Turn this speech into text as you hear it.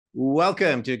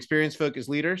Welcome to Experience Focused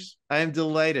Leaders. I am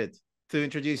delighted to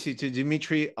introduce you to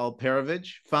Dmitri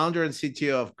Alperovitch, founder and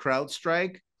CTO of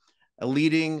CrowdStrike, a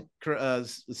leading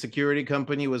security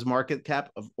company with market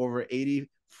cap of over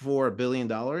 $84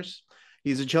 billion.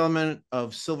 He's a chairman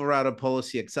of Silverado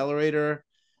Policy Accelerator.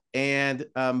 And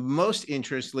most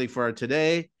interestingly for our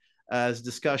today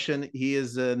discussion, he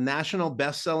is a national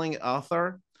best-selling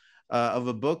author of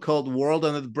a book called World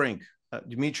on the Brink.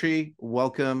 Dmitri,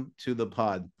 welcome to the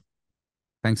pod.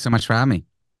 Thanks so much for having me.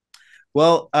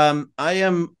 Well, I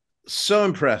am so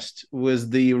impressed with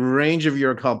the range of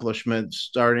your accomplishments,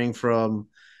 starting from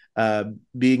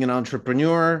being an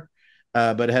entrepreneur,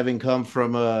 but having come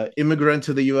from an immigrant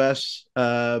to the US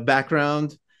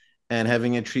background and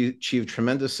having achieved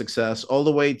tremendous success, all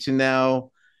the way to now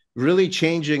really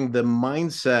changing the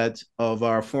mindset of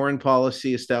our foreign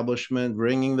policy establishment,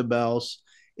 ringing the bells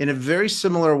in a very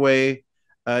similar way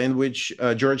in which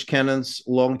George Kennan's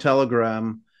long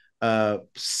telegram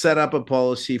set up a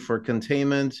policy for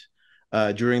containment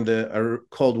during the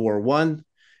Cold War One.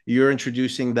 You're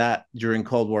introducing that during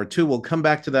Cold War Two. We'll come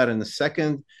back to that in a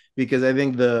second, because I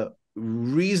think the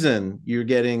reason you're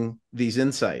getting these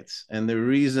insights and the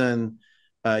reason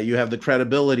you have the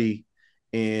credibility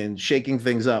in shaking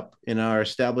things up in our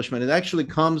establishment, it actually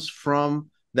comes from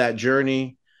that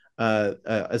journey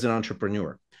as an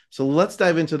entrepreneur. So let's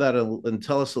dive into that and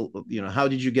tell us, how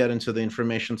did you get into the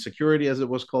information security, as it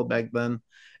was called back then,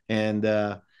 and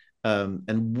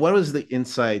what was the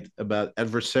insight about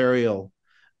adversarial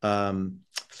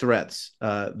threats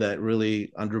that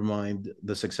really undermined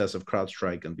the success of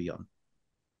CrowdStrike and beyond?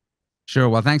 Sure.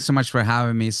 Well, thanks so much for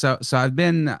having me. So I've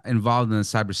been involved in the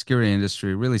cybersecurity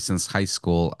industry really since high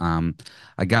school.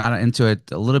 I got into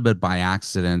it a little bit by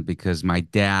accident because my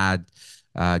dad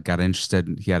got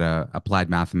interested. He had a applied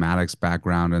mathematics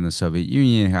background in the Soviet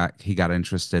Union. He got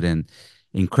interested in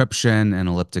encryption and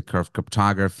elliptic curve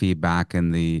cryptography back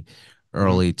in the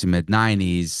early to mid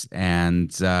 90s,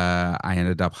 and I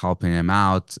ended up helping him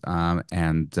out.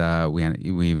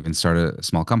 We even started a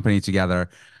small company together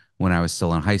when I was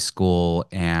still in high school,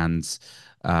 and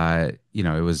it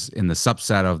was in the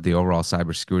subset of the overall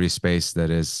cybersecurity space that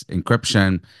is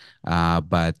encryption.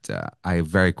 But I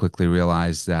very quickly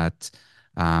realized that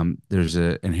there's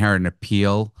an inherent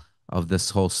appeal of this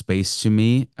whole space to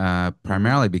me,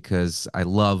 primarily because I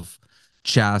love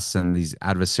chess and these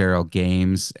adversarial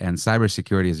games, and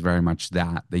cybersecurity is very much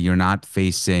that you're not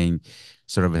facing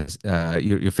sort of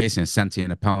you're facing a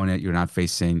sentient opponent. You're not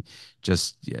facing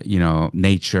just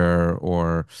nature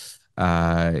or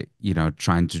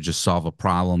trying to just solve a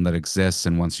problem that exists,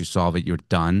 and once you solve it, you're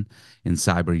done. In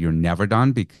cyber, you're never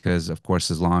done, because of course,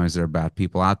 as long as there are bad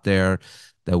people out there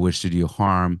that wish to do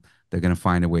harm, they're going to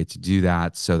find a way to do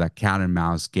that. So that cat and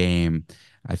mouse game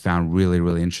I found really,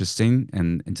 really interesting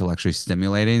and intellectually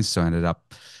stimulating. So I ended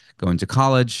up going to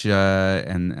college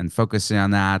and focusing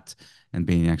on that, and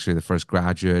being actually the first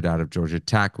graduate out of Georgia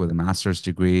Tech with a master's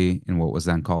degree in what was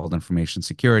then called information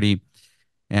security.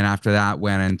 And after that,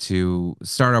 went into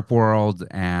startup world,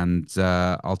 and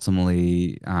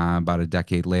ultimately, about a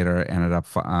decade later, ended up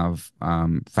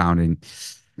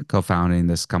co-founding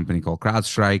this company called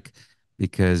CrowdStrike,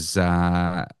 because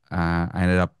I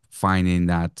ended up finding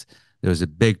that there was a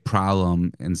big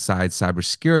problem inside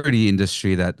cybersecurity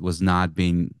industry that was not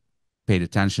being paid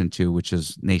attention to, which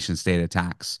is nation state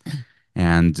attacks.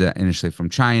 And initially from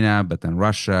China, but then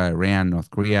Russia, Iran, North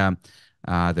Korea.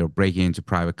 They were breaking into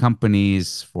private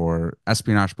companies for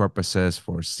espionage purposes,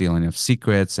 for stealing of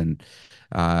secrets and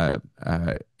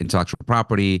intellectual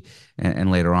property,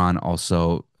 and later on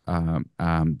also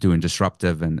doing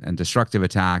disruptive and destructive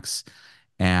attacks.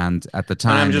 And at the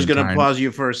And I'm time, the just going to entire pause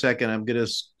you for a second. I'm going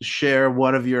to share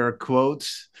one of your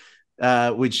quotes,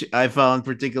 which I found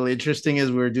particularly interesting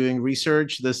as we were doing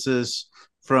research. This is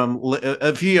from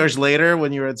a few years later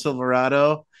when you were at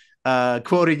Silverado,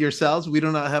 quoting yourselves: "We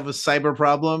do not have a cyber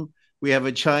problem. We have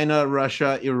a China,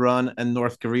 Russia, Iran, and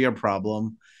North Korea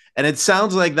problem." And it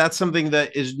sounds like that's something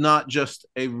that is not just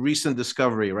a recent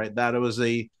discovery, right? That it was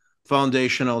a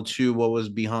foundational to what was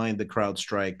behind the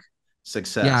CrowdStrike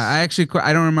Yeah, success.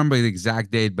 I don't remember the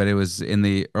exact date, but it was in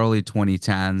the early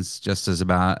 2010s, just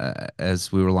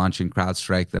as we were launching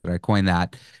CrowdStrike, that I coined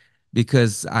that,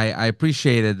 because I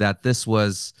appreciated that this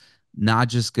was not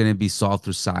just going to be solved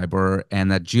through cyber,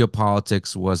 and that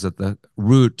geopolitics was at the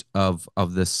root of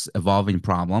this evolving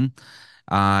problem.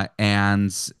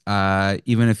 And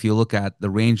even if you look at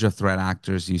the range of threat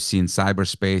actors you see in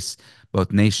cyberspace,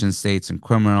 both nation states and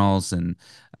criminals and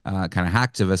kind of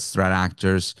hacktivist threat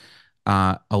actors,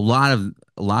 a lot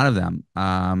of them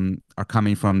are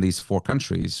coming from these four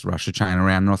countries: Russia, China,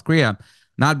 Iran, North Korea.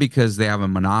 not because they have a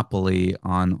monopoly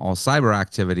on all cyber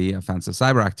activity, offensive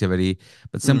cyber activity,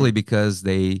 but simply Mm, because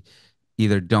they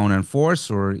either don't enforce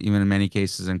or even in many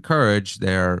cases encourage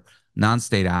their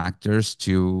non-state actors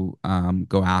to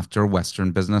go after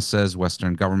Western businesses,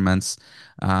 Western governments,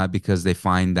 because they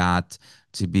find that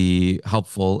to be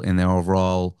helpful in their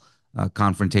overall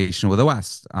confrontation with the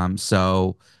West.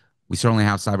 So we certainly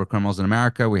have cyber criminals in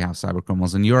America. We have cyber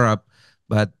criminals in Europe,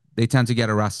 but they tend to get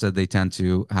arrested. They tend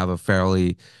to have a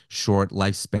fairly short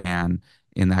lifespan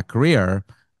in that career.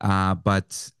 But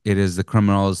it is the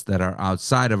criminals that are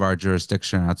outside of our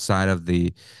jurisdiction, outside of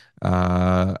the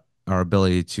our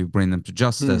ability to bring them to mm.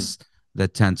 justice,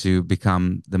 that tend to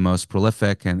become the most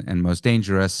prolific and most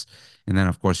dangerous. And then,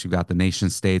 of course, you've got the nation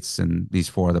states, and these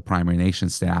four are the primary nation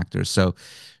state actors. So,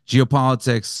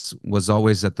 geopolitics was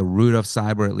always at the root of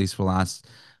cyber, at least for the last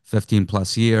 15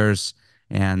 plus years.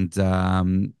 And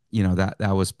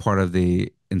that was part of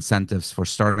the incentives for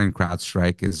starting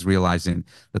CrowdStrike, is realizing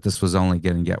that this was only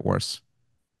going to get worse.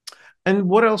 And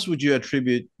what else would you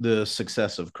attribute the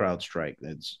success of CrowdStrike?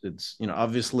 It's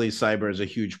obviously cyber is a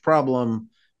huge problem,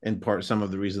 in part some of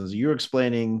the reasons you're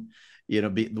explaining,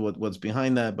 what's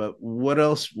behind that. But what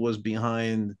else was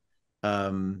behind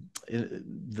the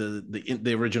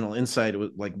original insight?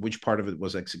 Like which part of it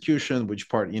was execution, which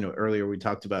part, earlier we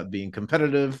talked about being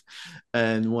competitive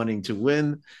and wanting to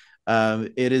win.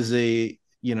 It is a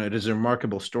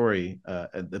remarkable story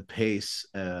at the pace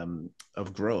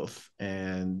of growth,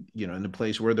 and in a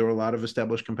place where there were a lot of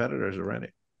established competitors already.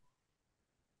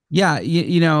 Yeah,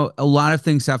 a lot of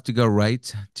things have to go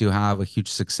right to have a huge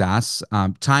success.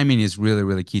 Timing is really,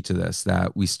 really key to this.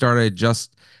 That we started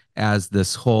just as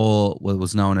this whole, what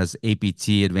was known as APT,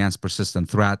 Advanced Persistent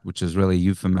Threat, which is really a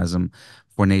euphemism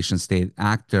for nation state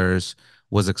actors,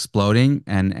 was exploding,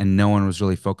 and no one was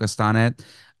really focused on it.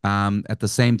 At the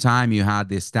same time, you had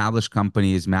the established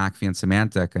companies, McAfee and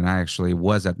Symantec, and I actually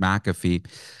was at McAfee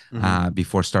Mm-hmm.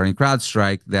 before starting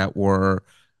CrowdStrike, that were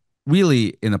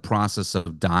really in the process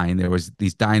of dying. There was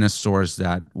these dinosaurs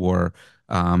that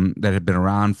had been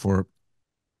around for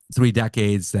 3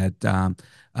 decades, that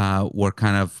were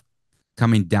kind of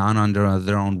coming down under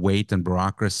their own weight and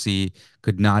bureaucracy,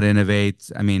 could not innovate.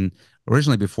 I mean,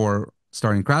 originally before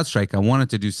starting CrowdStrike, I wanted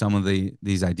to do some of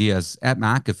these ideas at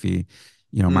McAfee,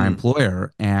 my Mm.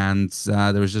 employer, and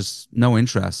there was just no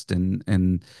interest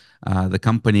in the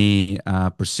company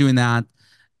pursuing that.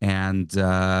 And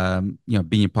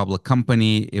being a public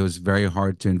company, it was very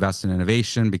hard to invest in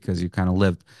innovation because you kind of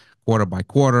lived quarter by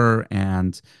quarter,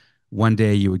 and one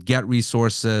day you would get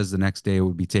resources, the next day it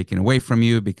would be taken away from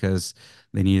you because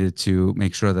they needed to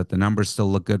make sure that the numbers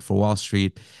still look good for Wall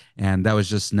Street. And that was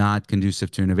just not conducive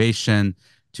to innovation,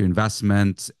 to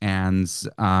investment. And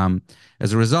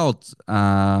as a result,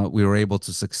 we were able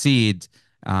to succeed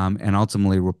and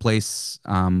ultimately replace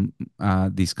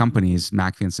these companies.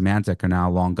 McAfee and Symantec are now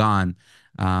long gone.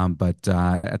 But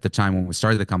at the time when we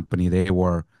started the company, they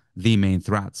were the main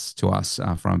threats to us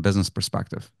from a business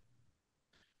perspective.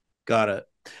 Got it.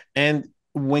 And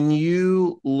when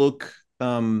you look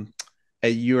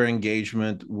at your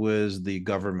engagement with the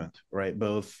government, right?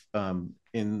 Both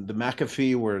in the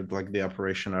McAfee, where like the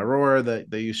Operation Aurora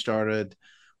that you started,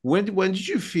 when did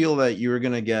you feel that you were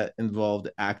going to get involved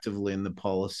actively in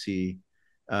the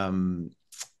um,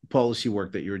 policy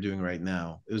work that you're doing right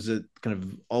now? Is it kind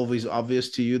of always obvious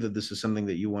to you that this is something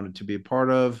that you wanted to be a part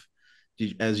of?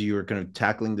 As you were kind of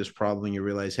tackling this problem, you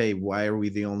realize, hey, why are we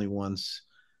the only ones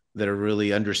that are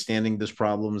really understanding these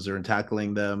problems or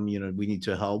tackling them? We need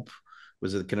to help.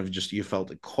 Was it kind of just you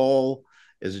felt a call?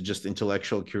 Is it just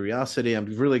intellectual curiosity? I'm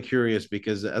really curious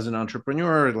because as an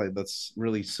entrepreneur, like that's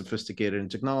really sophisticated in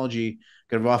technology,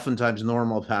 kind of oftentimes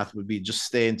normal path would be just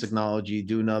stay in technology,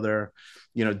 do another,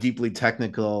 deeply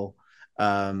technical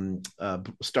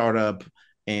startup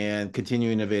and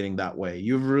continue innovating that way.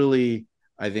 You've really,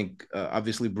 I think,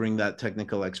 obviously bring that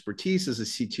technical expertise as a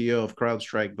CTO of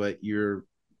CrowdStrike, but you're,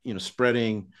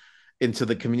 spreading into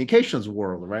the communications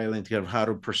world, right? And kind of how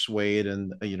to persuade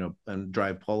and, and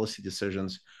drive policy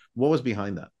decisions. What was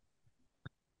behind that?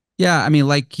 Yeah, I mean,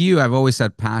 like you, I've always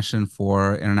had passion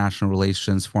for international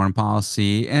relations, foreign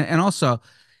policy, and also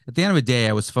at the end of the day,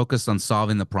 I was focused on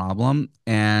solving the problem.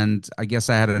 And I guess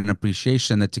I had an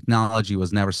appreciation that technology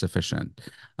was never sufficient.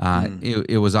 Mm,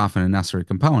 It was often a necessary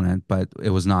component, but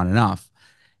it was not enough.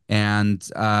 And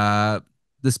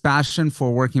this passion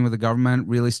for working with the government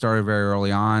really started very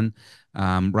early on.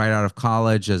 Right out of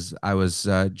college, as I was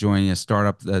joining a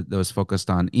startup that was focused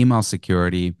on email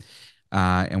security,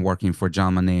 and working for a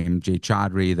gentleman named Jay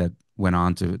Chaudhry that went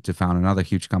on to found another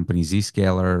huge company,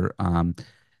 Zscaler.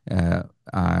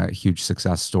 huge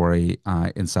success story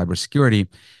in cybersecurity.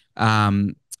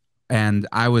 Um, and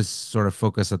I was sort of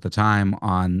focused at the time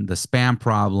on the spam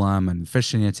problem and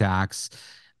phishing attacks,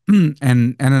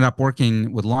 and ended up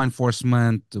working with law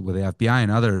enforcement, with the FBI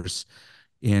and others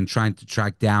in trying to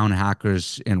track down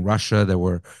hackers in Russia that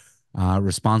were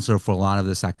responsible for a lot of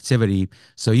this activity.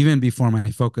 So even before my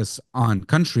focus on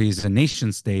countries and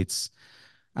nation states,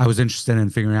 I was interested in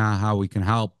figuring out how we can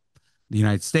help the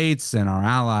United States and our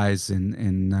allies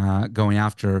in going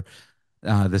after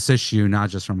this issue, not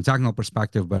just from a technical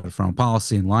perspective, but from a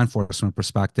policy and law enforcement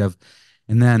perspective.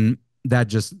 And then that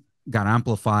just got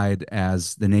amplified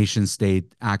as the nation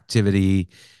state activity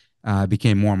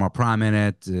became more and more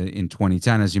prominent. In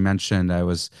 2010, as you mentioned, I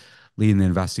was leading the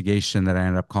investigation that I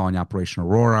ended up calling Operation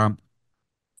Aurora,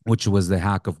 which was the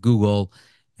hack of Google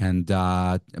and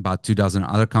about 24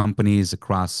 other companies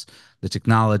across the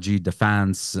technology,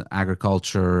 defense,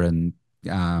 agriculture, and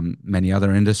many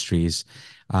other industries,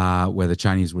 where the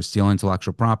Chinese were stealing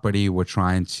intellectual property, were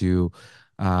trying to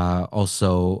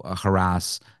also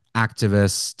harass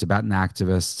activists, Tibetan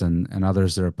activists, and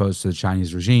others that are opposed to the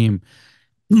Chinese regime.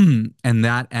 And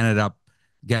that ended up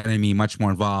getting me much more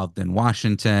involved in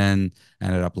Washington.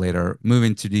 Ended up later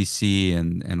moving to DC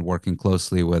and working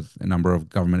closely with a number of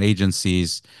government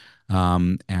agencies,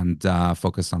 and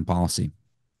focused on policy.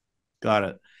 Got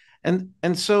it.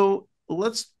 And so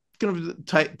let's kind of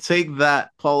take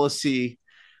that policy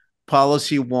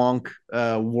wonk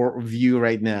view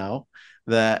right now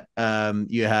that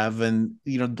you have, and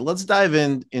let's dive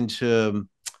into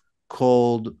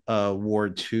Cold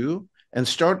War II and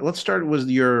start. Let's start with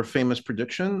your famous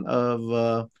prediction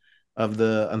of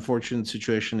the unfortunate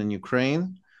situation in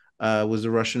Ukraine. Was the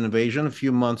Russian invasion a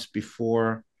few months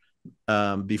before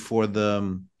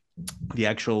the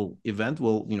actual event?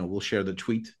 We'll share the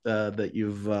tweet that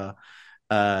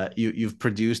you've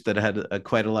produced that had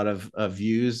quite a lot of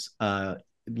views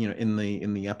in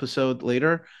the episode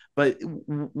later. But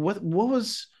what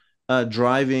was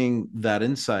driving that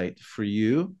insight for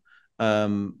you?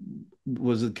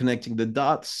 Was it connecting the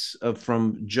dots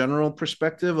from general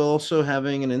perspective, also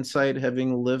having an insight,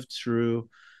 having lived through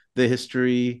the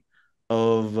history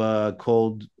of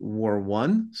Cold War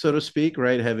One, so to speak,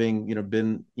 right? Having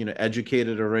been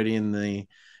educated already in the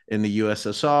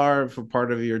USSR for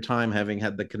part of your time, having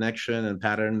had the connection and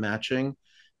pattern matching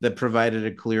that provided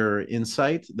a clearer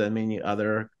insight than many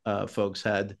other folks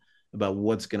had about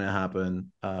what's going to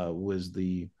happen with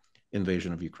the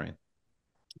invasion of Ukraine.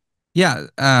 Yeah,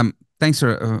 thanks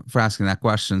for asking that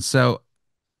question. So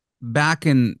back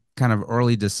in kind of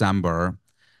early December,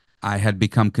 I had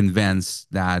become convinced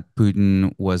that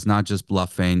Putin was not just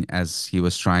bluffing as he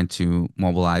was trying to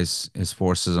mobilize his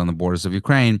forces on the borders of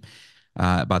Ukraine,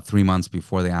 about 3 months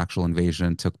before the actual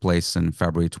invasion took place in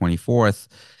February 24th.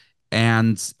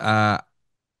 And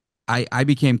I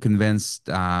became convinced,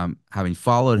 having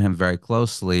followed him very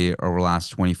closely over the last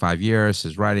 25 years,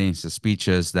 his writings, his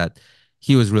speeches, that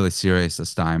he was really serious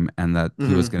this time and that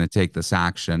he was Mm-hmm. going to take this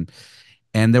action.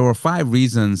 And there were 5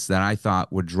 reasons that I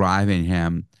thought were driving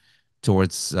him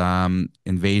towards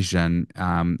invasion.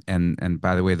 And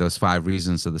by the way, those 5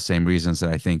 reasons are the same reasons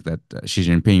that I think that Xi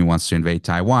Jinping wants to invade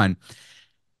Taiwan.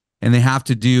 And they have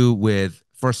to do with,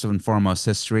 first and foremost,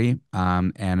 history,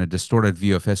 and a distorted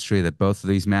view of history that both of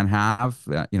these men have.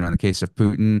 In the case of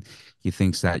Putin, he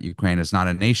thinks that Ukraine is not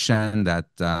a nation, that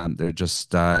they're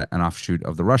just an offshoot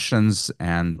of the Russians,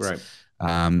 and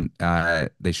Right.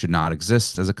 they should not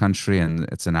exist as a country, and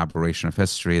it's an aberration of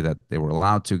history that they were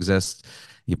allowed to exist.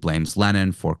 He blames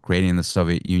Lenin for creating the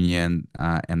Soviet Union,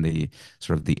 and the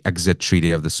sort of the exit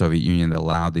treaty of the Soviet Union that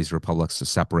allowed these republics to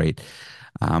separate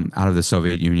out of the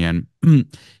Soviet Union.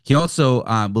 He also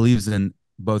believes in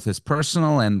both his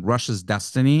personal and Russia's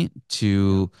destiny Yeah.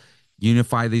 to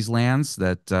unify these lands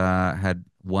that had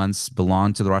once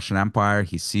belonged to the Russian Empire.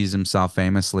 He sees himself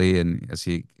famously, and as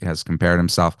he has compared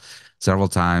himself several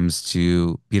times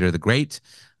to Peter the Great,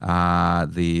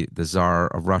 the Tsar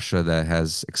of Russia that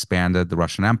has expanded the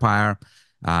Russian Empire,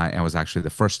 and was actually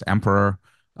the first emperor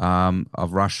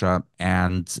of Russia.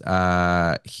 And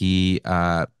he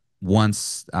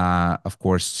wants, of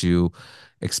course, to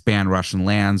expand Russian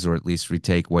lands, or at least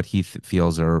retake what he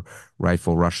feels are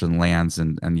rightful Russian lands,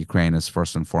 and Ukraine is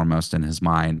first and foremost in his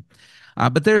mind.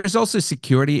 But there's also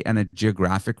security and a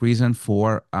geographic reason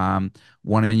for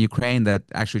wanting Ukraine that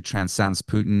actually transcends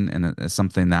Putin, and is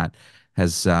something that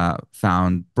has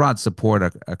found broad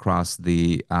support across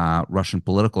the Russian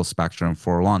political spectrum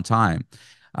for a long time.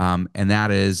 And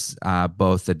that is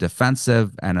both a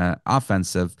defensive and an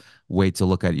offensive way to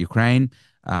look at Ukraine.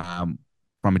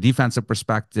 From a defensive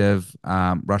perspective,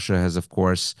 Russia has, of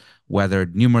course,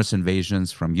 weathered numerous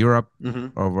invasions from Europe Hmm.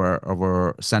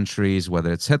 over centuries,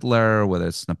 whether it's Hitler, whether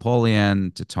it's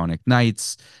Napoleon, Teutonic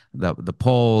Knights, the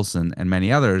Poles, and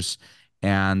many others.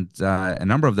 And a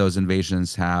number of those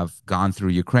invasions have gone through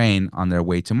Ukraine on their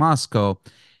way to Moscow.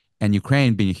 And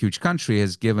Ukraine, being a huge country,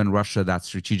 has given Russia that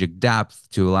strategic depth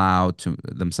to allow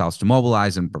themselves to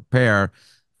mobilize and prepare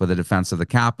for the defense of the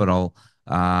capital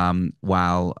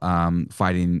while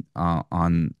fighting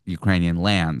on Ukrainian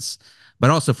lands.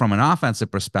 But also from an offensive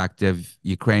perspective,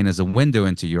 Ukraine is a window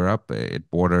into Europe. It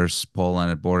borders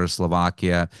Poland, it borders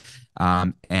Slovakia.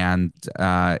 And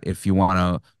if you want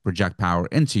to project power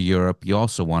into Europe, you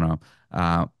also want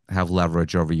to have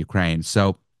leverage over Ukraine.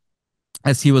 So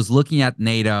as he was looking at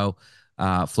NATO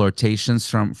flirtations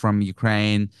from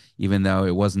Ukraine, even though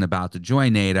it wasn't about to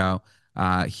join NATO,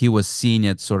 he was seeing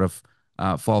it sort of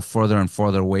fall further and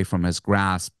further away from his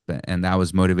grasp, and that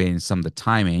was motivating some of the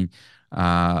timing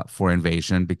for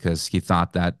invasion because he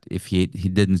thought that if he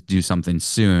didn't do something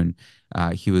soon,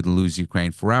 he would lose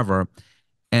Ukraine forever.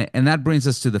 And that brings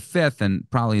us to the fifth and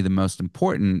probably the most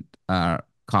important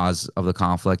cause of the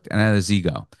conflict, and that is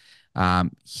ego.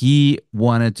 He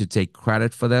wanted to take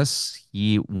credit for this.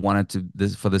 He wanted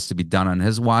for this to be done on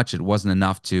his watch. It wasn't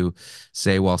enough to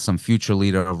say, well, some future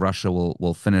leader of Russia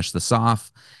will finish this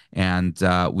off, and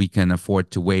we can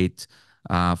afford to wait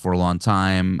for a long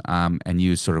time and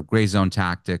use sort of gray zone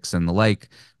tactics and the like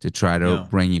to try to Yeah,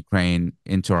 bring Ukraine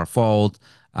into our fold.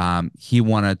 He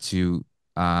wanted to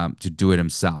do it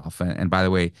himself. And by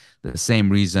the way, the same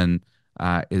reason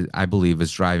I believe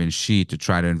is driving Xi to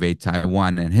try to invade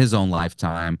Taiwan in his own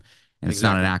lifetime. And it's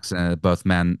not an exactly. accident that both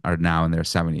men are now in their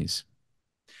 70s.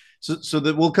 So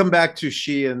that we'll come back to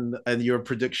Xi and your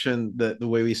prediction that the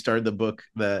way we started the book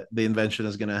that the invention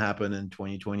is going to happen in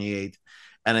 2028,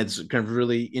 and it's kind of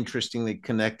really interestingly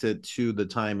connected to the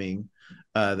timing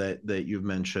that you've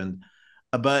mentioned.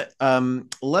 But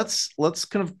let's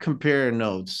kind of compare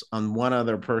notes on one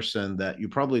other person that you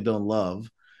probably don't love,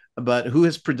 but who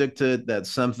has predicted that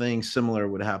something similar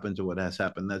would happen to what has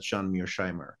happened. That's John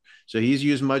Mearsheimer. So he's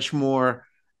used much more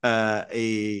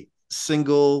a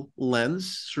single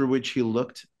lens through which he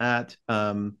looked at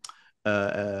the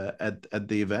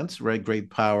events, right? Great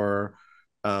power,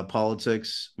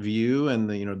 politics view, and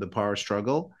the power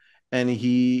struggle, and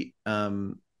he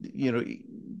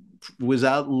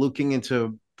without looking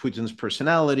into Putin's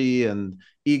personality and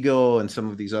ego and some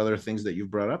of these other things that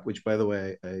you've brought up, which by the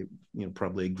way I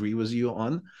probably agree with you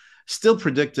on, still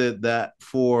predicted that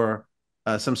for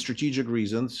some strategic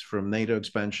reasons from NATO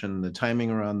expansion, the timing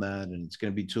around that, and it's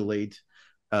going to be too late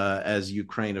as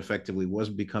Ukraine effectively was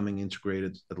becoming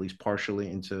integrated, at least partially,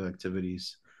 into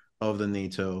activities of the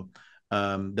NATO.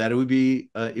 That it would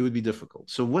be difficult.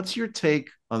 So, what's your take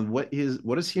on what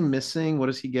is he missing? What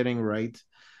is he getting right?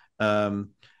 Um,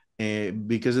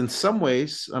 because in some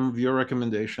ways, some of your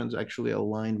recommendations actually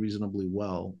align reasonably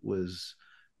well with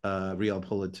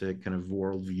realpolitik kind of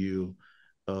worldview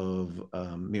of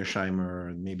Mearsheimer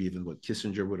and maybe even what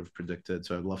Kissinger would have predicted.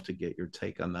 So I'd love to get your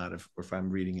take on that if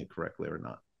I'm reading it correctly or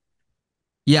not.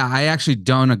 Yeah, I actually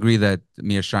don't agree that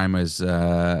Mearsheimer is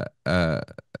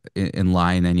in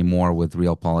line anymore with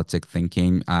realpolitik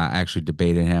thinking. I actually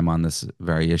debated him on this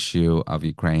very issue of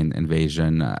Ukraine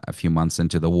invasion a few months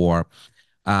into the war.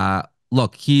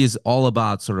 Look, he's all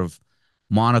about sort of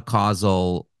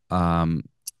monocausal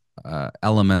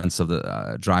elements of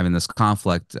the driving this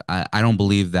conflict. I don't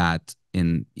believe that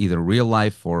in either real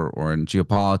life or in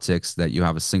geopolitics that you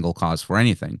have a single cause for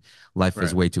anything. Life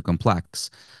is Right. way too complex.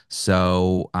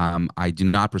 So I do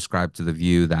not prescribe to the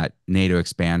view that NATO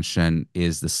expansion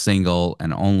is the single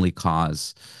and only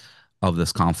cause of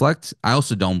this conflict. I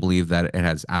also don't believe that it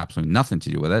has absolutely nothing to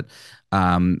do with it.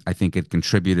 I think it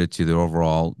contributed to the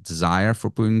overall desire for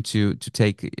Putin to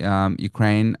take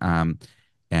Ukraine,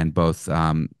 and both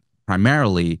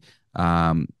primarily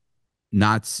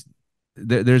not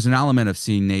there's an element of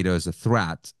seeing NATO as a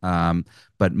threat,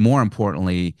 but more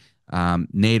importantly,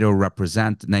 NATO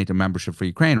membership for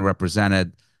Ukraine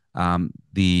represented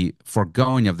the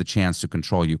foregoing of the chance to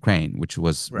control Ukraine, which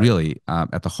was Right. really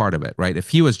at the heart of it, right? If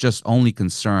he was just only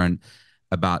concerned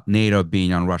about NATO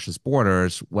being on Russia's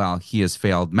borders, well, he has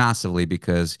failed massively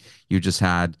because you just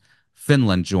had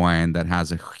Finland join that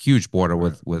has a huge border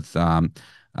Right.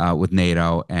 with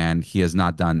NATO, and he has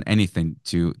not done anything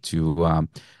to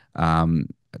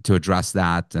address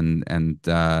that, and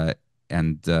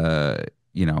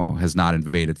has not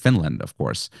invaded Finland, of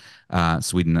course.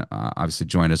 Sweden obviously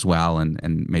joined as well,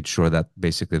 and made sure that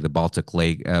basically the Baltic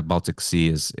Sea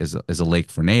is a lake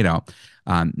for NATO.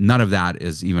 None of that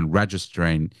is even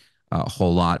registering a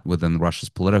whole lot within Russia's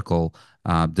political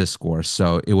discourse.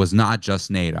 So it was not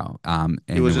just NATO, It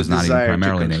and it was a was not even desire to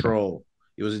primarily NATO. control.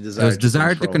 It was a It was desire to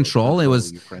desired to control. It control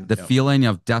was Ukraine. the Yeah, feeling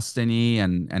of destiny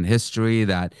and history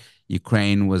that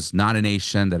Ukraine was not a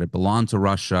nation, that it belonged to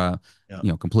Russia.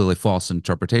 yeah. Completely false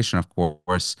interpretation, of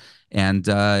course. And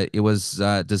it was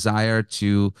desire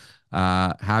to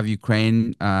have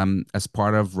Ukraine as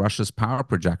part of Russia's power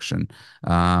projection,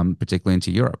 particularly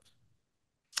into Europe.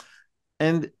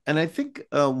 And I think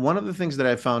one of the things that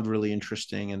I found really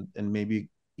interesting, and maybe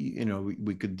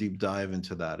we could deep dive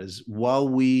into that, is while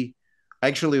we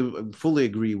actually fully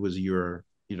agree with your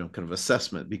kind of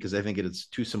assessment, because I think it's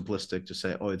too simplistic to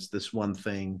say, oh, it's this one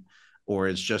thing, or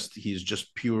it's just he's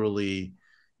just purely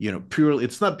purely,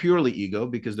 it's not purely ego,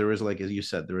 because there is, like as you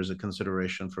said, there is a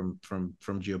consideration from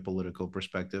geopolitical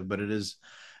perspective, but it is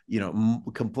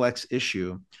complex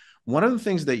issue. One of the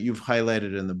things that you've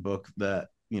highlighted in the book that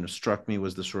struck me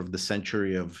was the sort of the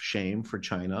century of shame for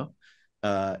China.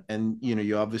 And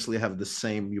you obviously have the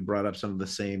same, you brought up some of the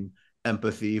same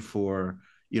empathy for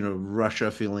Russia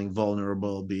feeling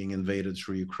vulnerable, being invaded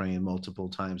through Ukraine multiple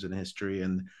times in history.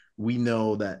 And we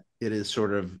know that it is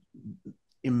sort of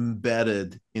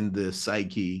embedded in the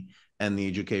psyche and the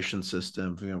education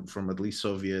system, from at least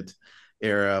Soviet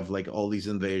era, of like all these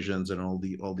invasions and all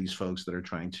these folks that are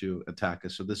trying to attack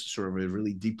us. So this is sort of a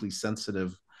really deeply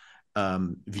sensitive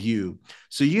view.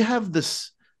 So you have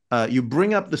this, you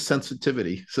bring up the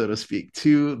sensitivity, so to speak,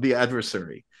 to the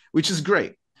adversary, which is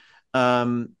great.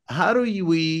 How do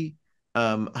we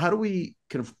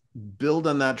kind of build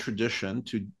on that tradition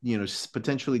to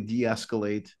potentially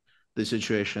de-escalate the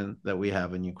situation that we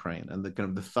have in Ukraine? And the kind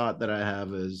of the thought that I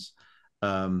have is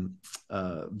um,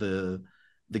 the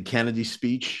Kennedy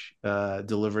speech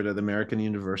delivered at American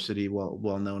University,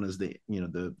 well known as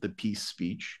the peace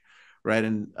speech, right?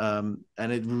 And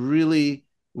it really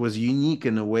was unique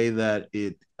in a way that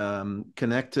it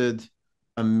connected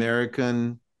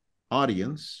American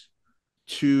audience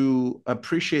to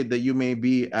appreciate that you may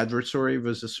be adversary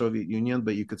versus the Soviet Union,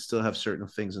 but you could still have certain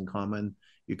things in common.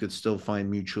 You could still find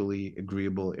mutually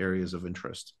agreeable areas of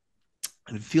interest.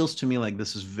 And it feels to me like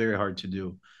this is very hard to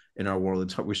do in our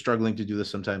world. We're struggling to do this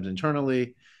sometimes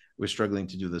internally. We're struggling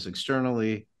to do this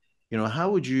externally.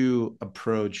 How would you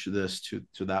approach this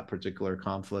to that particular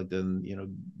conflict and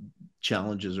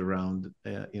challenges around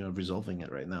resolving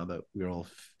it right now that we all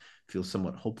feel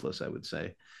somewhat hopeless, I would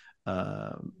say,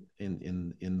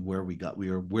 in where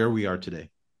we are today.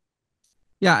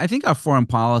 Yeah, I think our foreign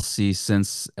policy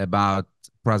since about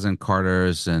President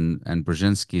Carter's and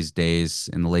Brzezinski's days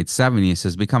in the late 70s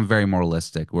has become very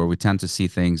moralistic, where we tend to see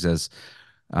things as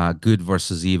good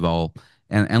versus evil.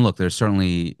 And look, there's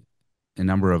certainly a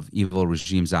number of evil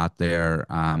regimes out there.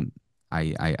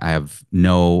 I have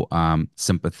no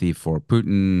sympathy for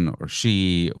Putin or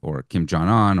Xi or Kim Jong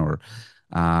Un or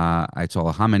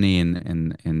Ayatollah Khamenei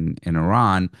in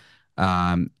Iran.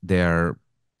 They're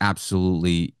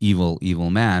absolutely evil, evil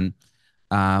men.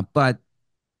 But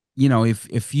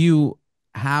if you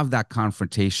have that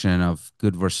confrontation of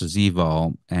good versus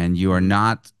evil, and you are Mm-hmm.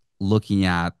 not looking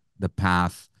at the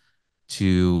path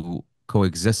to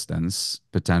coexistence,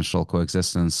 potential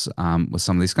coexistence with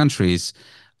some of these countries,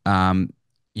 um,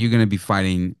 you're going to be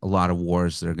fighting a lot of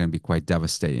wars that are going to be quite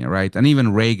devastating, right? And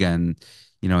even Reagan,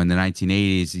 in the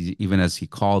 1980s, even as he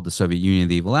called the Soviet Union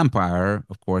the evil empire,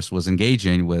 of course, was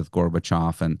engaging with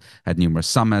Gorbachev and had numerous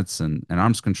summits and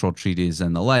arms control treaties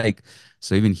and the like.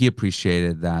 So even he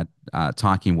appreciated that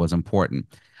talking was important.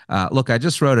 Look, I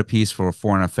just wrote a piece for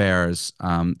Foreign Affairs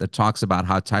that talks about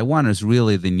how Taiwan is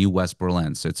really the new West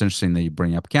Berlin. So it's interesting that you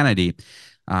bring up Kennedy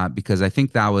because I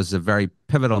think that was a very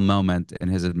pivotal moment in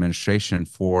his administration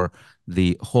for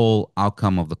the whole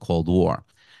outcome of the Cold War.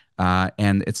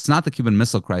 And it's not the Cuban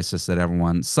Missile Crisis that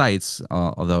everyone cites,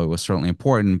 although it was certainly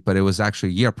important, but it was actually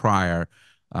a year prior,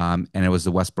 and it was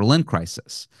the West Berlin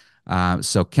crisis.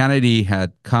 So Kennedy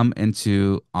had come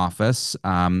into office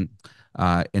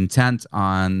intent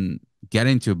on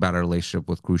getting to a better relationship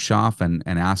with Khrushchev and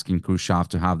asking Khrushchev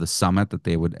to have the summit that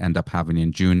they would end up having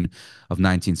in June of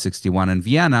 1961 in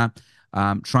Vienna,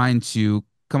 trying to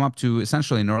come up to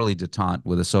essentially an early detente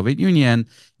with the Soviet Union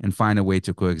and find a way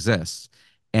to coexist.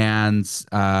 And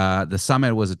the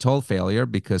summit was a total failure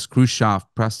because Khrushchev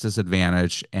pressed his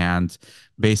advantage and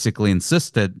basically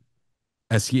insisted,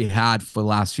 as he had for the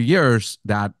last few years,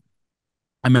 that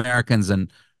Americans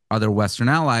and other Western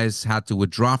allies had to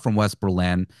withdraw from West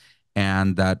Berlin,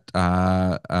 and that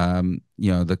the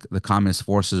communist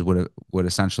forces would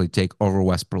essentially take over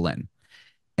West Berlin.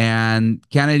 And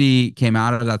Kennedy came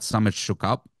out of that summit shook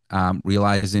up,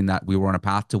 realizing that we were on a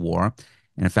path to war.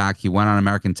 And in fact, he went on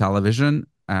American television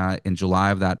in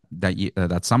July of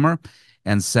that summer,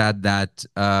 and said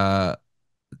to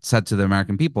the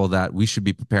American people that we should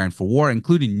be preparing for war,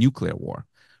 including nuclear war.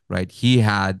 Right? He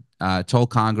had told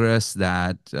Congress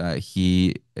that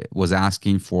he was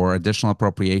asking for additional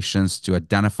appropriations to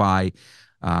identify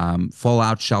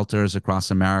fallout shelters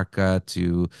across America,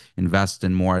 to invest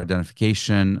in more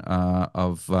identification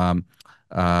of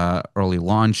early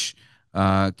launch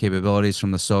capabilities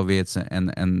from the Soviets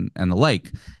and the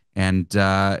like. And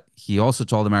he also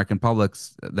told the American public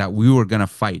that we were going to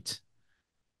fight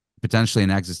potentially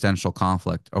an existential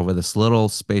conflict over this little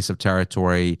space of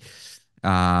territory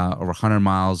over 100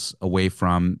 miles away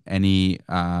from any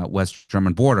West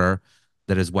German border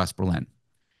that is West Berlin.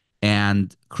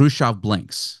 And Khrushchev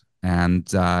blinks. And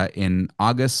in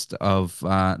August of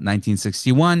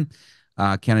 1961,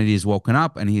 Kennedy is woken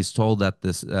up and he's told that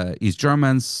this East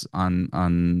Germans,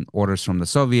 on orders from the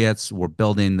Soviets, were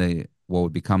building what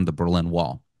would become the Berlin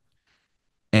Wall.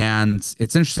 And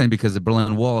it's interesting because the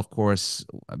Berlin Wall, of course,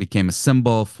 became a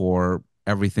symbol for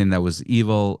everything that was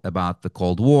evil about the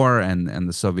Cold War and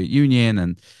the Soviet Union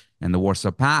and the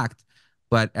Warsaw Pact.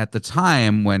 But at the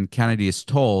time when Kennedy is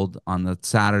told on the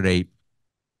Saturday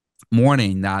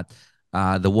morning that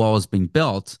the wall is being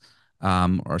built,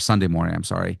 or Sunday morning, I'm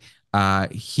sorry,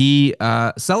 he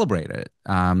celebrated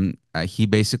it. He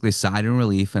basically sighed in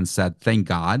relief and said, "Thank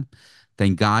God.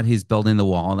 Thank God he's building the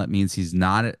wall. That means he's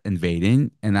not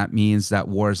invading, and that means that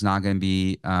war is not going to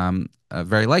be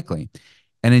very likely."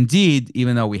 And indeed,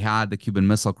 even though we had the Cuban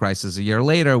Missile Crisis a year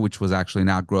later, which was actually an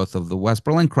outgrowth of the West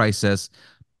Berlin crisis,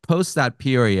 post that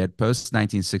period, post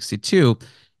 1962,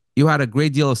 you had a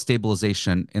great deal of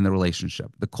stabilization in the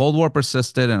relationship. The Cold War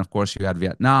persisted, and of course, you had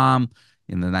Vietnam.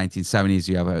 In the 1970s,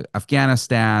 you have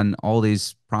Afghanistan, all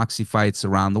these proxy fights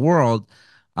around the world.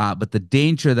 But the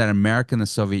danger that America and the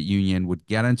Soviet Union would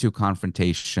get into a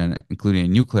confrontation, including a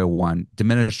nuclear one,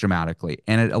 diminished dramatically.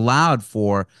 And it allowed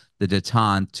for the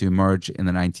détente to emerge in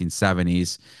the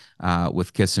 1970s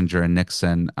with Kissinger and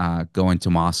Nixon going to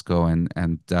Moscow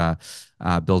and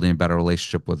building a better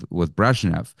relationship with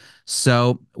Brezhnev.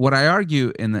 So what I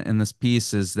argue in this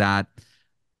piece is that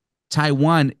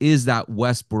Taiwan is that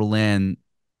West Berlin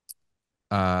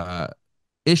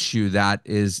issue that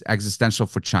is existential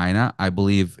for China, I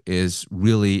believe is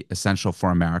really essential for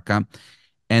America.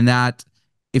 And that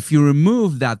if you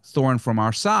remove that thorn from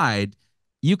our side,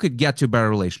 you could get to a better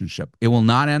relationship. It will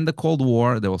not end the Cold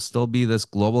War. There will still be this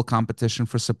global competition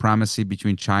for supremacy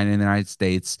between China and the United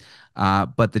States.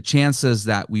 But the chances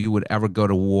that we would ever go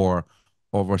to war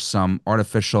over some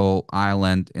artificial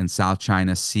island in South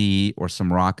China Sea or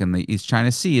some rock in the East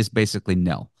China Sea is basically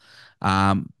nil.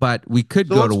 But we could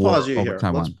So go to let's pause war you over here. Let's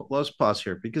Taiwan. let's pause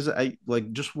here because I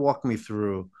like just walk me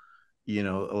through,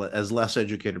 as less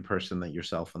educated person than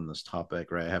yourself on this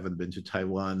topic, right? I haven't been to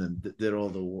Taiwan and did all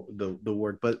the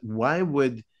work, but why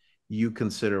would you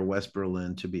consider West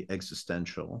Berlin to be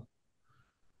existential?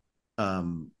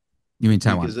 Um, You mean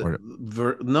Taiwan because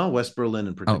or no, West Berlin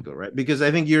in oh, particular, right? Because I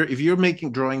think if you're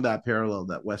drawing that parallel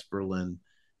that West Berlin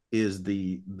is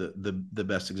the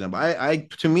best example. I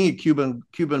to me, Cuban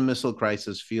Missile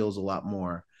Crisis feels a lot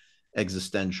more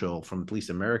existential from at least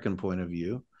American point of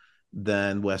view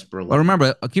than West well, Berlin.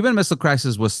 remember, a Cuban Missile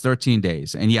Crisis was 13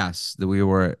 days. And yes, we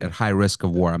were at high risk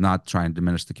of war. I'm not trying to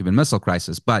diminish the Cuban Missile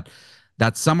Crisis, but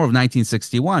that summer of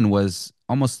 1961 was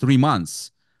almost 3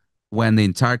 months when the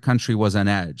entire country was on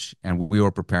edge and we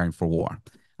were preparing for war.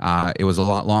 It was a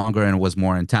lot longer and it was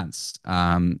more intense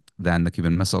than the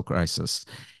Cuban Missile Crisis.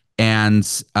 And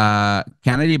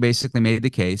Kennedy basically made the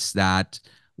case that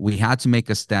we had to make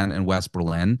a stand in West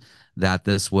Berlin, that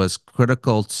this was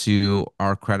critical to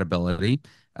our credibility,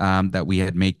 that we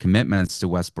had made commitments to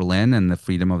West Berlin and the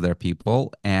freedom of their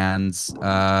people, and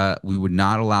we would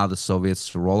not allow the Soviets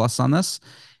to roll us on this,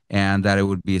 and that it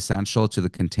would be essential to the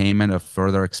containment of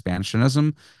further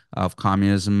expansionism of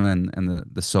communism and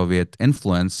the Soviet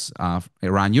influence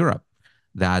around Europe.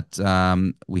 That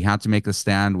we had to make a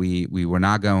stand. We were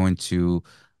not going to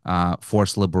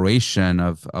force liberation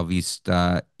of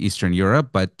Eastern Europe,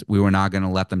 but we were not going to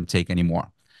let them take any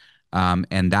more.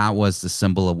 And that was the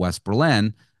symbol of West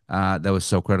Berlin that was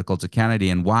so critical to Kennedy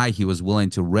and why he was willing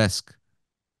to risk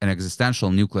an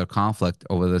existential nuclear conflict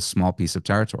over this small piece of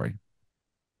territory.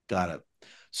 Got it.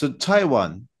 So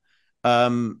Taiwan,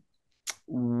 um,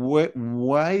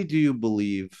 why do you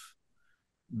believe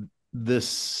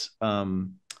this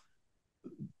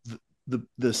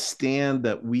the stand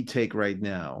that we take right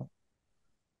now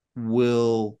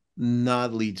will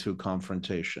not lead to a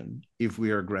confrontation if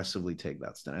we are aggressively take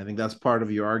that stand? I think that's part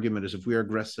of your argument is if we are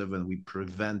aggressive and we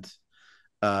prevent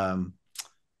um,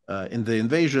 in the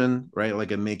invasion, right?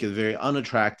 Like, and make it very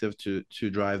unattractive to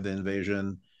drive the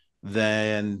invasion,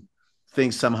 then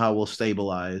things somehow will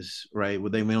stabilize, right?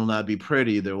 Well, they will not be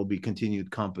pretty. There will be continued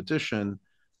competition,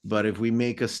 but if we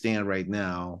make a stand right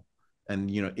now, and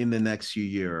in the next few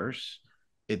years,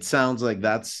 it sounds like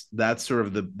that's sort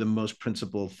of the most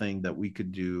principled thing that we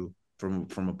could do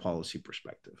from a policy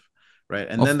perspective, right?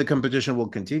 And Well, then the competition will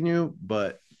continue,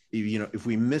 but if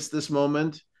we miss this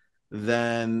moment,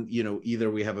 then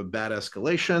either we have a bad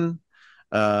escalation,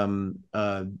 um,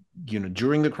 uh,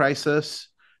 during the crisis,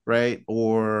 right,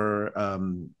 or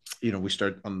we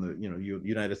start on the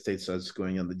United States starts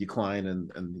going on the decline,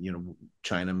 and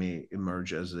China may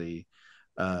emerge as a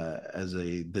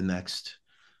the next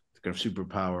kind of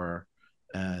superpower,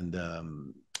 and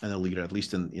a leader, at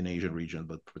least in Asian region,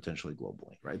 but potentially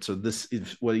globally, right? So this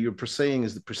is what you're saying,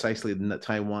 is precisely that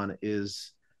Taiwan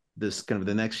is this kind of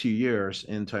the next few years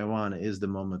in Taiwan is the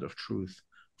moment of truth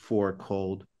for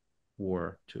Cold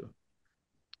War II.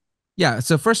 yeah.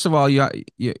 So first of all,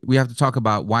 we have to talk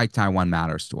about why Taiwan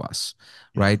matters to us,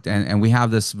 Yeah. right? And we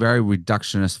have this very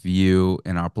reductionist view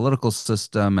in our political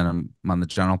system and among the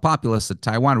general populace that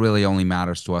Taiwan really only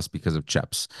matters to us because of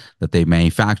chips that they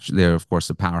manufacture. They're of course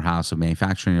the powerhouse of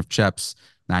manufacturing of chips.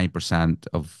 90%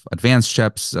 of advanced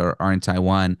chips are in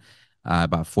Taiwan.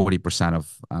 About 40%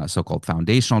 of so-called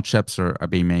foundational chips are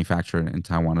being manufactured in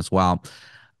Taiwan as well.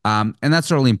 And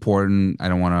that's really important. I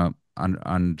don't want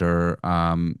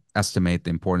to estimate the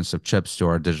importance of chips to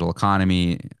our digital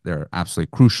economy. They're absolutely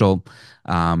crucial.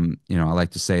 I like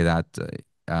to say that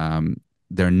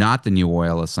they're not the new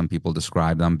oil as some people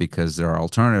describe them, because there are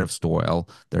alternatives to oil.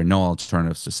 There are no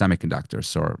alternatives to semiconductors,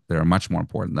 so they're much more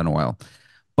important than oil.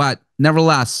 But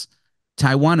nevertheless,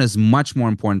 Taiwan is much more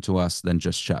important to us than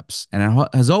just chips, and it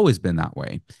has always been that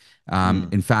way.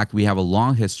 Mm. In fact, we have a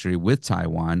long history with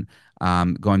Taiwan,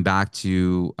 going back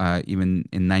to even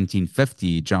in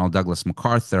 1950. General Douglas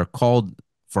MacArthur called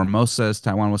Formosa, as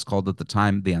Taiwan was called at the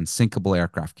time, the unsinkable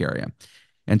aircraft carrier.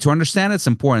 And to understand its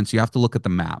importance, you have to look at the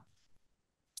map.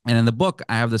 And in the book,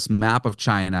 I have this map of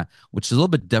China, which is a little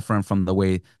bit different from the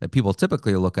way that people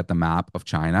typically look at the map of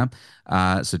China.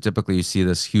 So typically, you see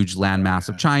this huge landmass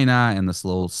of Okay. China and this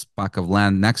little speck of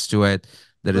land next to it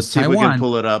that is Let's see if we can Taiwan.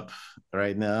 pull it up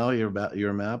right now.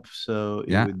 Your map. So it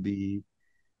Yeah, would be,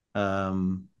 I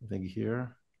think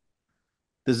here.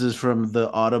 This is from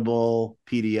the Audible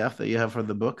PDF that you have for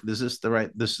the book. This is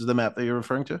the map that you're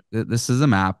referring to? this is a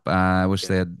map. I wish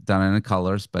they Yeah. had done it in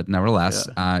colors, but nevertheless,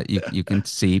 Yeah. you can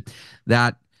see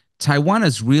that Taiwan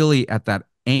is really at that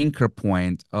anchor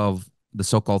point of the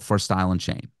so-called first island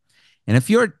chain. And if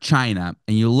you're China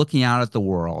and you're looking out at the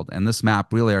world, and this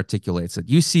map really articulates it,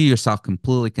 you see yourself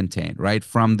completely contained, right?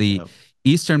 From the Yeah.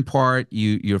 eastern part,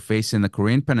 you're facing the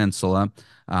Korean Peninsula,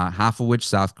 half of which,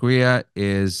 South Korea,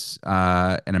 is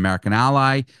an American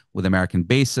ally with American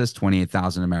bases,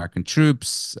 28,000 American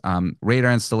troops,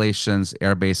 radar installations,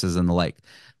 air bases, and the like.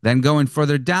 Then going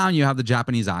further down, you have the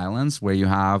Japanese islands, where you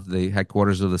have the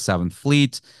headquarters of the Seventh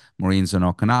Fleet, Marines in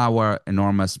Okinawa,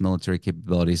 enormous military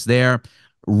capabilities there.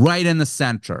 Right in the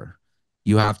center,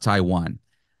 you have Taiwan,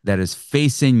 that is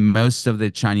facing most of the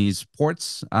Chinese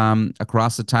ports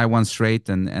across the Taiwan Strait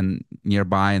and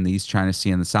nearby in the East China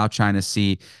Sea and the South China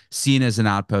Sea, seen as an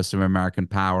outpost of American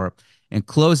power. And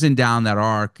closing down that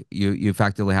arc, you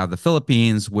effectively have the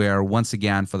Philippines, where once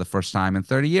again, for the first time in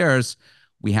 30 years,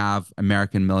 we have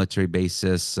American military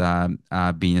bases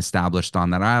being established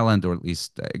on that island, or at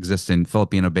least existing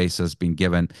Filipino bases being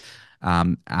given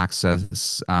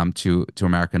access to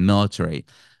American military.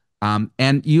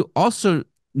 And you also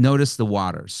notice the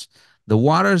waters. The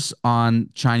waters on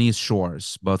Chinese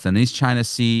shores, both in East China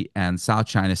Sea and South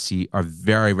China Sea, are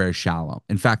very, very shallow.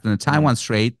 In fact, in the Mm. Taiwan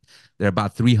Strait, they're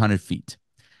about 300 feet.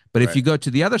 But if Right. you go to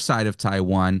the other side of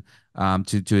Taiwan,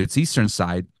 to its eastern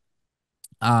side,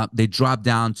 they drop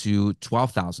down to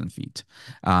 12,000 feet.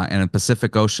 And the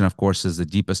Pacific Ocean, of course, is the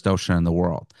deepest ocean in the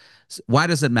world. So why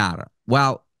does it matter?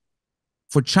 Well,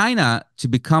 for China to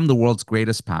become the world's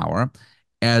greatest power,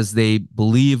 as they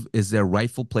believe is their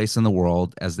rightful place in the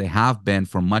world, as they have been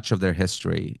for much of their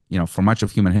history, for much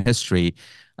of human history,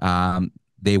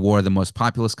 they were the most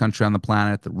populous country on the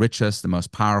planet, the richest, the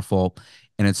most powerful.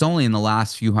 And it's only in the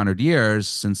last few hundred years,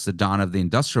 since the dawn of the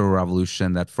Industrial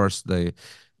Revolution, that first the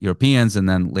Europeans and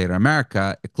then later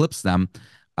America eclipsed them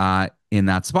in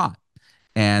that spot.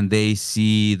 And they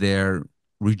see their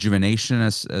rejuvenation,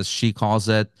 as she calls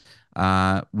it,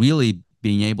 really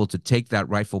being able to take that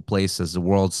rightful place as the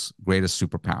world's greatest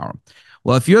superpower.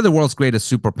 Well, if you're the world's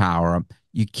greatest superpower,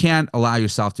 you can't allow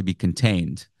yourself to be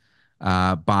contained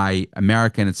by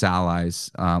America and its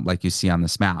allies, like you see on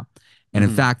this map. And in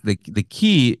Hmm. fact, the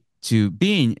key to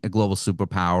being a global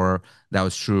superpower, that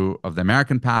was true of the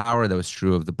American power, that was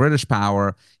true of the British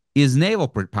power, is naval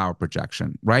power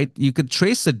projection, right? You could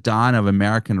trace the dawn of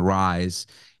American rise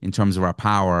in terms of our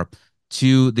power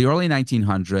to the early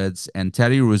 1900s and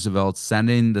Teddy Roosevelt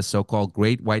sending the so-called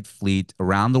Great White Fleet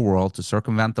around the world to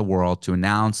circumvent the world to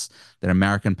announce that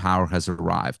American power has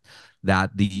arrived.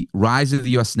 That the rise of the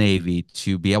U.S. Navy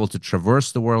to be able to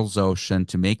traverse the world's ocean,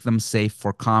 to make them safe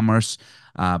for commerce,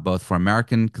 both for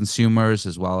American consumers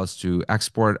as well as to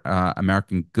export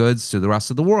American goods to the rest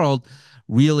of the world,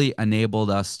 really enabled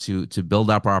us to build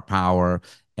up our power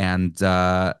and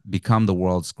become the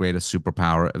world's greatest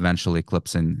superpower, eventually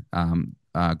eclipsing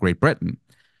Great Britain.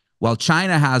 While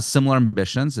China has similar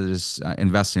ambitions, it is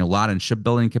investing a lot in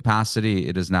shipbuilding capacity.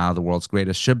 It is now the world's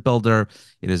greatest shipbuilder.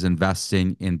 It is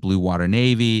investing in Blue Water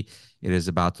Navy. It is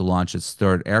about to launch its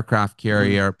third aircraft Hmm.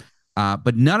 carrier.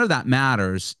 But none of that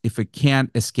matters if it can't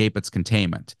escape its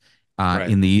containment Right.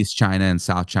 in the East China and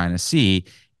South China Sea.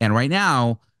 And right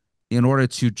now, in order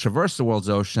to traverse the world's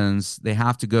oceans, they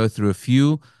have to go through a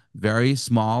few very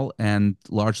small and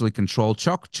largely controlled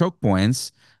choke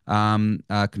points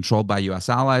controlled by U.S.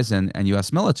 allies and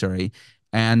U.S. military.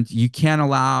 And you can't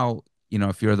allow,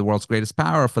 if you're the world's greatest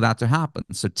power, for that to happen.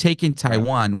 So taking Right.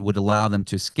 Taiwan would allow them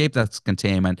to escape that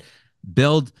containment,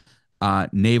 build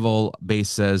naval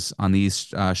bases on the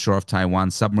east shore of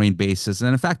Taiwan, submarine bases,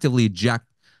 and effectively eject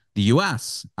the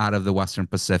U.S. out of the Western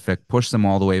Pacific, push them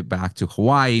all the way back to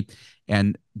Hawaii,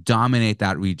 and dominate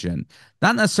that region.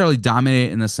 Not necessarily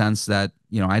dominate in the sense that,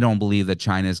 I don't believe that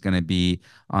China is going to be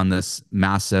on this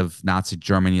massive Nazi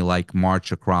Germany-like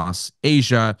march across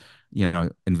Asia,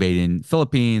 invading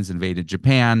Philippines, invaded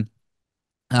Japan.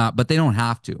 But they don't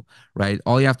have to, right?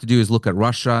 All you have to do is look at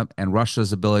Russia and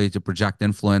Russia's ability to project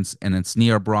influence in its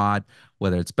near abroad,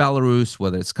 whether it's Belarus,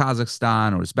 whether it's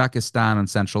Kazakhstan or Uzbekistan in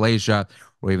Central Asia,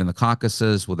 or even the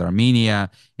Caucasus with Armenia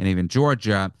and even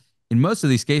Georgia. In most of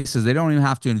these cases, they don't even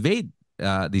have to invade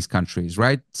these countries,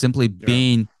 right? Simply Yeah.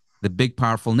 being the big,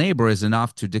 powerful neighbor is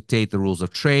enough to dictate the rules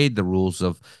of trade, the rules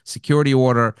of security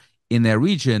order in their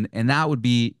region, and that would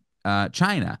be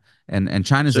China and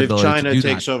China's So if ability to China do that.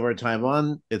 takes over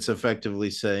Taiwan, it's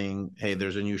effectively saying, "Hey,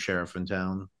 there's a new sheriff in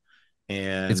town,"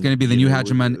 It's going and to be the new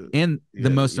hegemon in the yeah,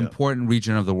 most yeah, important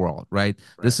region of the world, right?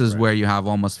 right, This is right, where you have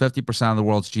almost 50% of the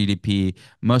world's GDP,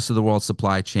 most of the world's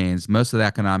supply chains, most of the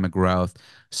economic growth.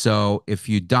 So if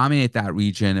you dominate that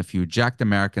region, if you eject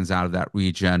Americans out of that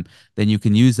region, then you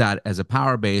can use that as a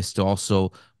power base to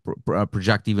also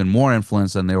project even more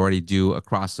influence than they already do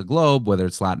across the globe, whether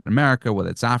it's Latin America, whether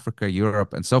it's Africa,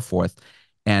 Europe, and so forth.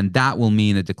 And that will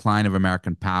mean a decline of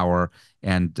American power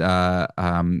and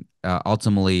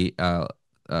ultimately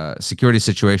security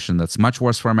situation that's much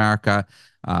worse for America,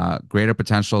 greater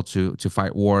potential to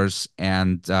fight wars,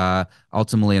 and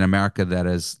ultimately an America that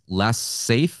is less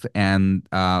safe and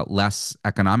less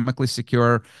economically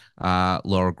secure,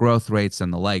 lower growth rates,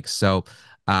 and the like. So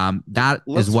that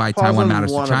is Let's why pause Taiwan on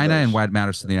matters to one of China and those. why it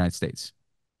matters to the United States.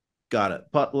 Got it.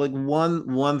 But like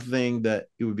one thing that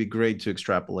it would be great to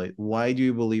extrapolate. Why do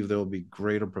you believe there will be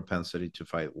greater propensity to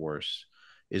fight wars?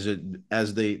 Is it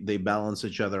as they balance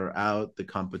each other out, the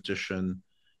competition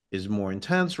is more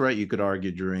intense, right? You could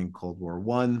argue during Cold War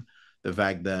One, the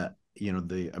fact that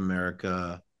the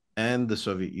America and the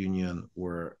Soviet Union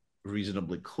were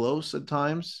reasonably close at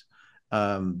times.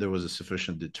 There was a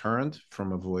sufficient deterrent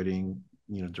from avoiding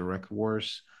direct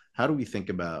wars. How do we think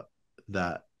about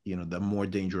that, the more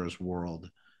dangerous world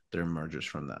that emerges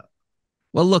from that?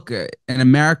 Well, look, in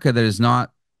America, that is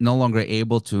not no longer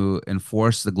able to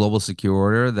enforce the global security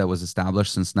order that was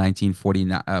established since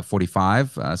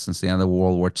 1945, since the end of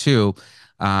World War II,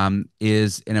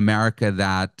 is in America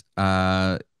that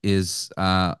is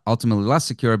ultimately less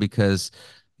secure because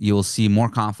you will see more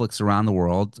conflicts around the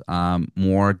world,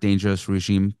 more dangerous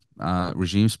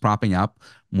regimes propping up,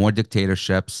 more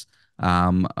dictatorships,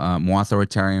 more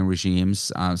authoritarian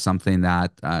regimes, something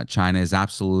that China is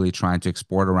absolutely trying to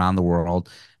export around the world.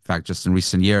 In fact, just in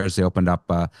recent years, they opened up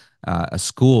a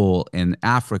school in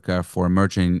Africa for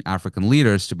emerging African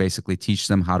leaders to basically teach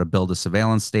them how to build a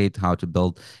surveillance state, how to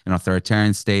build an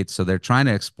authoritarian state. So they're trying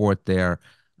to export their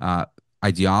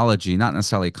ideology, not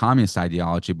necessarily a communist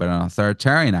ideology, but an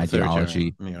authoritarian Authoritarian,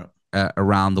 ideology yeah.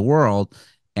 around the world.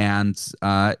 And,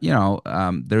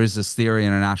 there is this theory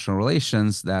in international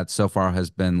relations that so far has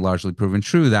been largely proven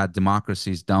true that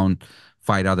democracies don't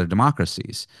fight other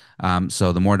democracies.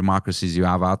 So the more democracies you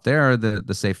have out there,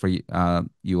 the safer the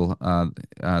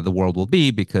world will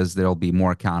be because they'll be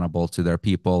more accountable to their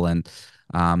people and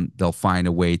they'll find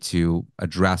a way to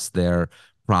address their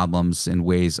problems in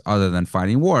ways other than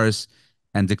fighting wars.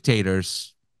 And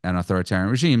dictators and authoritarian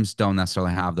regimes don't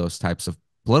necessarily have those types of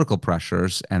political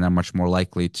pressures and are much more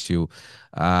likely to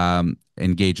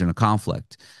engage in a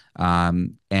conflict.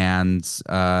 And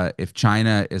if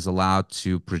China is allowed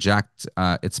to project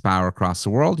its power across the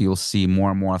world, you'll see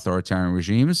more and more authoritarian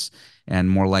regimes and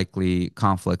more likely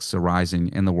conflicts arising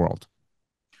in the world.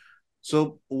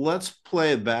 So let's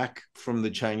play it back from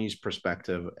the Chinese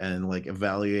perspective and like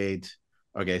evaluate.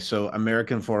 Okay, so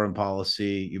American foreign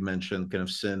policy, you mentioned kind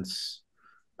of since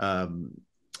um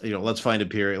let's find a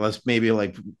period, let's maybe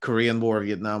like Korean War,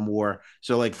 Vietnam War.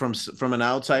 So like from an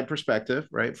outside perspective,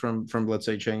 right, from let's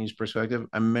say Chinese perspective,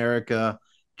 America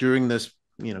during this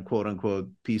quote unquote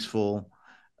peaceful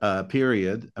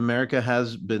period, America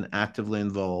has been actively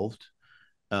involved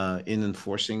in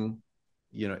enforcing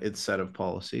its set of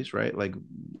policies, right? Like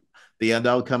the end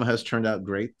outcome has turned out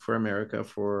great for America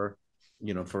for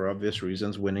for obvious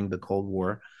reasons, winning the Cold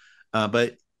War.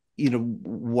 But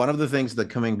one of the things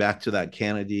that, coming back to that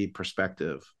Kennedy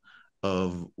perspective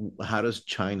of how does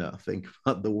China think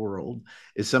about the world,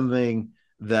 is something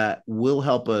that will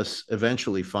help us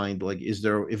eventually find, like, is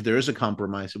there, if there is a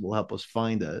compromise, it will help us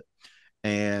find it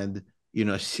and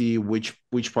see which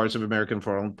parts of American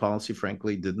foreign policy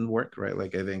frankly didn't work, right?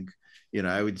 Like I think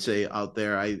I would say out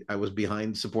there, I was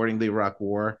behind supporting the Iraq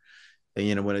War,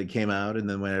 and when it came out, and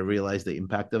then when I realized the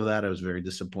impact of that, I was very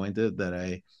disappointed that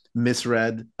I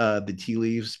misread the tea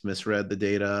leaves, misread the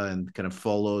data, and kind of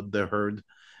followed the herd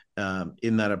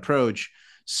in that approach.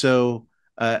 So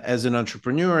as an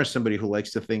entrepreneur, somebody who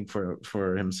likes to think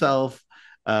for himself,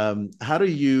 how do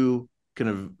you kind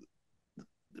of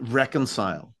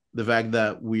reconcile the fact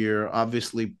that we're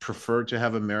obviously prefer to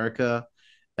have America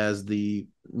as the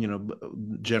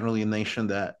generally a nation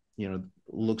that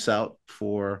looks out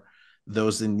for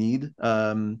those in need,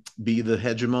 be the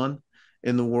hegemon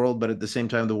in the world, but at the same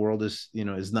time the world is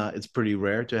not, it's pretty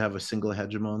rare to have a single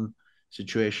hegemon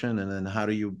situation. And then how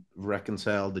do you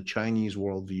reconcile the Chinese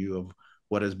worldview of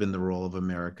what has been the role of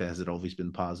America? Has it always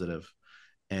been positive?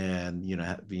 And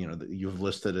you've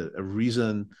listed a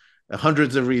reason,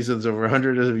 hundreds of reasons over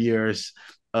hundreds of years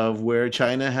of where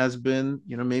China has been,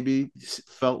 maybe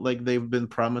felt like they've been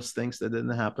promised things that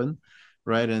didn't happen,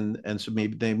 right? And so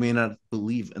maybe they may not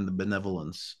believe in the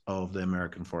benevolence of the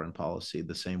American foreign policy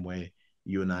the same way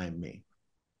you and I may.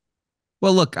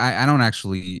 Well, look, I don't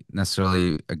actually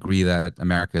necessarily agree that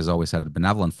America has always had a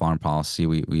benevolent foreign policy.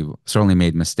 We've certainly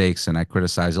made mistakes, and I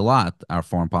criticize a lot our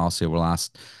foreign policy over the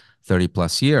last 30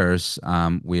 plus years,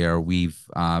 where we've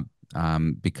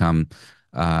become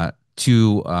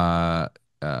too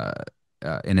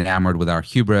enamored with our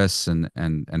hubris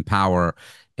and power,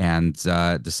 and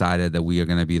decided that we are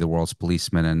going to be the world's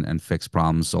policeman and fix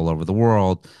problems all over the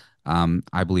world.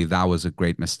 I believe that was a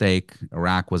great mistake.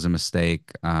 Iraq was a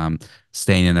mistake.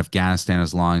 Staying in Afghanistan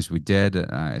as long as we did,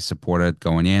 I supported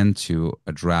going in to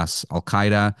address Al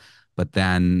Qaeda, but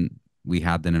then we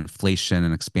had an inflation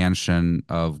and expansion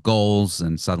of goals,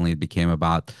 and suddenly it became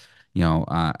about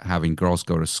having girls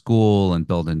go to school and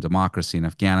building democracy in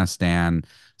Afghanistan,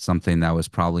 something that was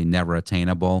probably never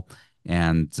attainable.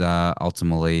 And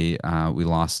ultimately, we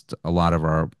lost a lot of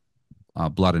our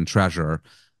blood and treasure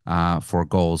for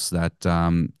goals that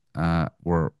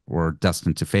were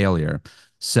destined to failure.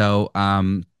 So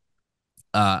I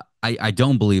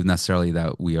don't believe necessarily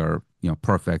that we are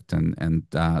perfect, and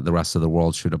the rest of the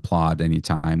world should applaud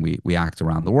anytime we act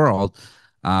around the world.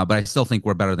 But I still think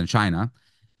we're better than China.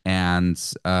 And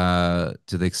to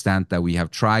the extent that we have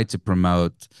tried to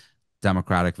promote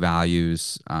democratic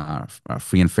values,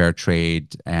 free and fair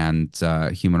trade, and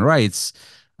human rights,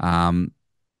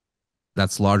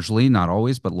 that's largely, not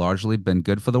always, but largely been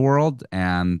good for the world.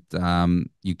 And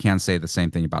you can't say the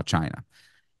same thing about China.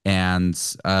 And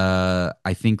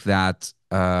I think that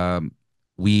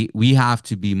we have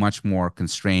to be much more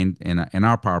constrained in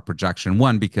our power projection.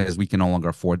 One, because we can no longer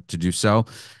afford to do so,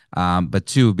 but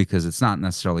two, because it's not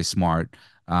necessarily smart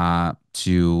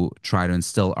to try to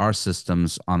instill our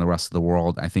systems on the rest of the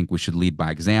world. I think we should lead by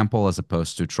example as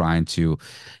opposed to trying to,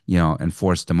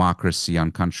 enforce democracy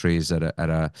on countries at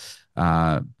a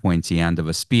pointy end of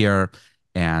a spear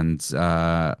and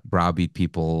browbeat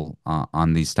people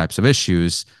on these types of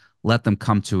issues. Let them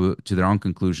come to their own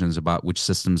conclusions about which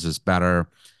systems is better.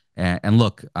 And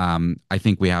look, I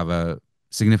think we have a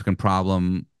significant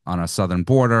problem on our southern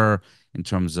border in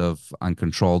terms of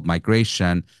uncontrolled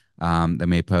migration that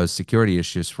may pose security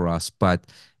issues for us. But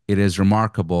it is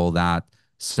remarkable that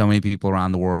so many people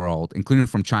around the world, including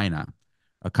from China,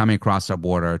 are coming across our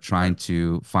border trying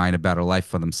to find a better life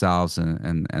for themselves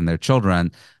and their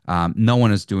children. No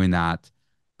one is doing that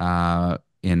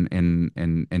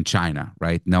in China,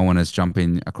 right? No one is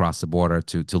jumping across the border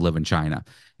to live in China.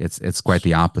 It's quite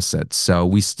the opposite. So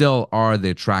we still are the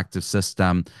attractive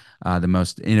system, the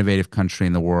most innovative country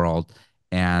in the world,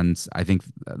 and I think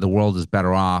the world is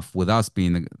better off with us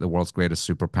being the world's greatest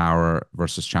superpower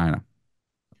versus China.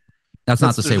 That's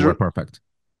not That's to say we're perfect.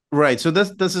 right. So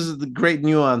this is the great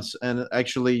nuance, and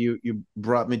actually, you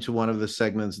brought me to one of the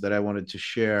segments that I wanted to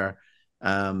share,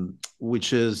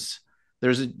 which is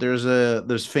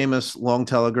there's famous long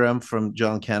telegram from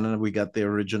John Cannon. We got the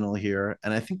original here,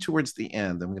 and I think towards the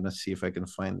end, I'm going to see if I can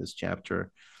find this chapter.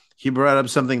 He brought up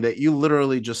something that you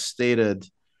literally just stated,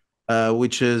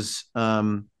 which is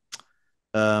um,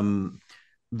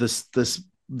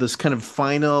 this kind of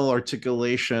final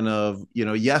articulation of,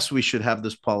 yes, we should have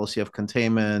this policy of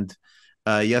containment.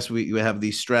 Yes, we have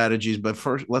these strategies, but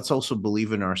first, let's also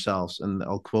believe in ourselves. And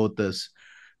I'll quote this: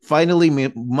 finally,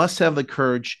 we must have the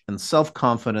courage and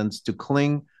self-confidence to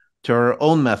cling to our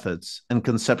own methods and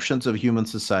conceptions of human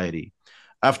society.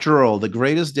 After all, the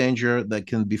greatest danger that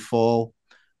can befall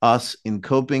us in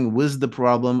coping with the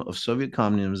problem of Soviet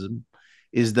communism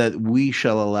is that we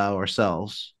shall allow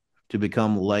ourselves to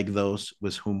become like those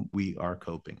with whom we are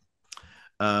coping.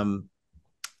 Um,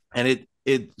 and it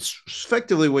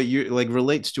effectively what you like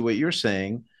relates to what you're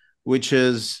saying, which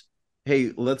is,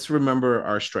 hey, let's remember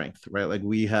our strength, right? Like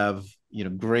we have,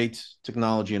 great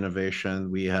technology innovation.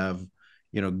 We have,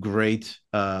 great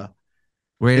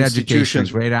Great education,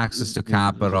 institutions. great access to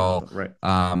capital, Right.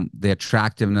 the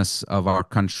attractiveness of our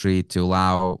country to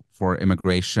allow for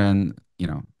immigration.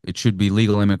 It should be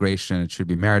legal immigration, it should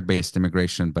be merit-based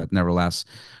immigration, but nevertheless,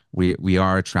 we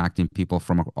are attracting people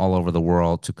from all over the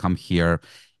world to come here.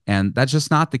 And that's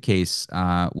just not the case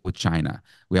with China.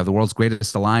 We have the world's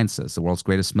greatest alliances, the world's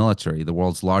greatest military, the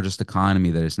world's largest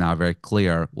economy that is now very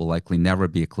clear will likely never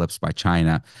be eclipsed by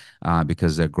China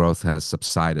because their growth has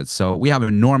subsided. So we have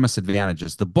enormous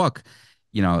advantages. The book,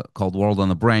 called World on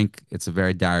the Brink, it's a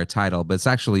very dire title, but it's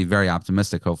actually very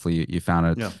optimistic. Hopefully you found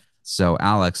it. Yeah. So,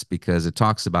 Alex, because it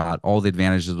talks about all the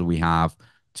advantages that we have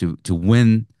to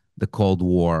win the Cold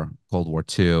War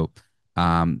II.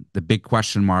 The big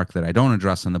question mark that I don't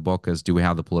address in the book is, do we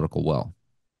have the political will?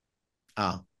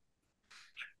 Ah,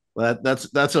 well,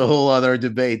 that's a whole other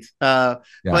debate. Yeah,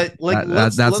 But like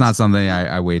that's not let's something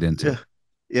I wade into.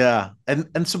 yeah, yeah.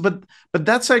 And so but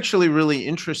that's actually really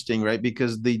interesting, right?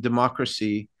 Because the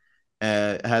democracy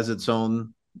has its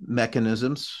own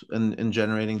mechanisms, and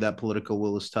generating that political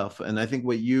will is tough. And I think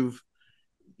what you've,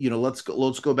 let's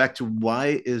go back to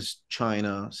why is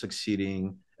China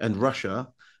succeeding and Russia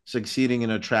succeeding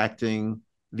in attracting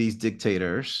these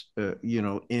dictators,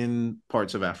 in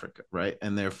parts of Africa, right?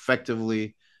 And they're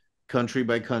effectively country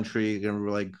by country, and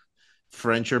we're like,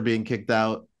 French are being kicked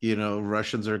out,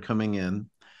 Russians are coming in.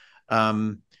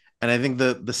 Um, and I think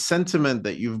the sentiment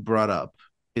that you've brought up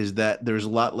is that there's a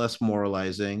lot less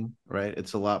moralizing, right?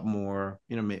 It's a lot more,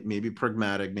 maybe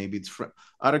pragmatic, maybe it's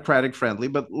autocratic friendly,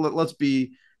 but let's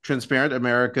be transparent.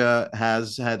 America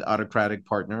has had autocratic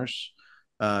partners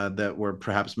that were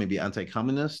perhaps maybe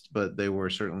anti-communist, but they were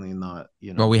certainly not,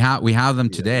 Well, we have them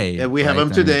today, and we have right?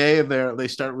 them I mean, today. They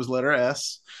start with letter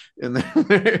S, and they're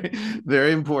very,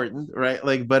 very important, right?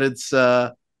 Like, but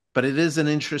it is an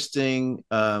interesting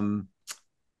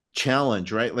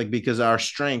challenge, right? Like, because our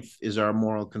strength is our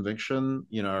moral conviction,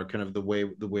 our kind of the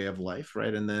way of life,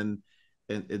 right? And then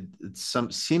it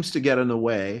seems to get in the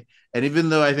way. And even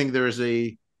though I think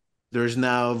there's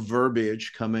now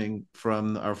verbiage coming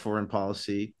from our foreign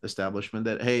policy establishment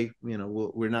that, hey,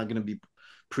 we're not going to be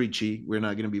preachy, we're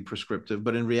not going to be prescriptive,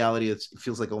 but in reality, it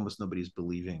feels like almost nobody's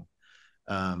believing.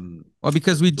 well,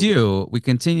 because we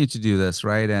continue to do this,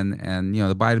 right? And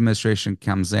the Biden administration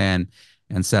comes in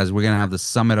and says we're going to have the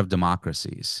summit of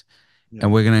democracies, Yeah.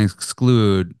 and we're going to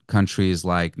exclude countries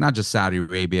like not just Saudi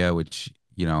Arabia, which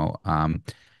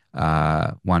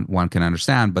one can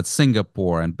understand, but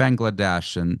Singapore and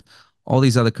Bangladesh and all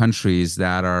these other countries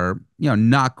that are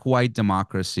not quite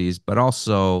democracies, but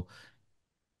also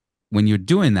when you're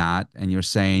doing that and you're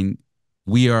saying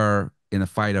we are in a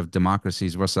fight of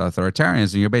democracies versus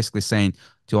authoritarians, and you're basically saying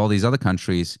to all these other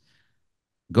countries,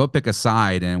 go pick a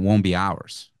side and it won't be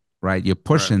ours, right? You're Right.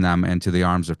 pushing them into the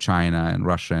arms of China and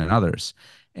Russia and others.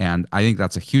 And I think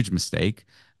that's a huge mistake.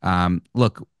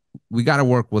 Look, we got to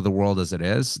work with the world as it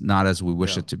is, not as we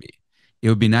wish Yeah. it to be. It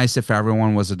would be nice if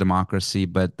everyone was a democracy,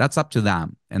 but that's up to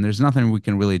them. And there's nothing we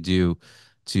can really do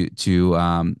to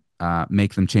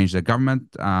make them change their government.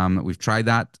 We've tried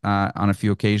that on a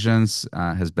few occasions,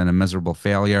 has been a miserable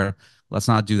failure. Let's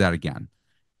not do that again.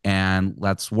 And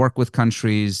let's work with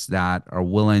countries that are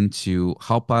willing to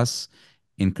help us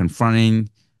in confronting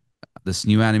this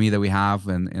new enemy that we have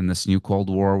in this new Cold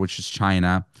War, which is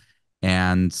China,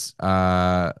 and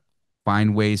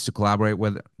find ways to collaborate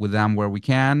with them where we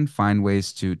can, find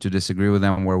ways to disagree with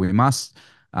them where we must.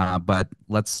 But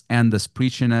let's end this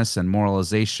preachiness and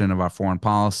moralization of our foreign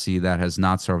policy that has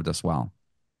not served us well.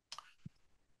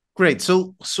 Great.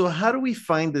 So how do we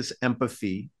find this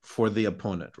empathy for the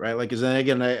opponent, right? Like, is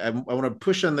again, I want to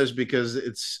push on this because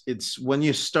it's when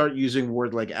you start using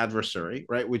word like adversary,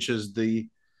 right, which is the,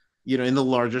 in the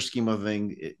larger scheme of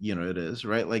thing, it is,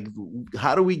 right? Like,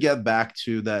 how do we get back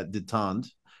to that detente,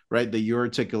 right, that you're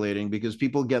articulating? Because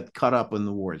people get caught up in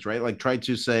the words, right? Like, try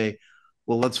to say,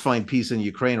 well, let's find peace in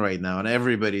Ukraine right now, and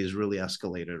everybody is really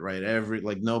escalated, right?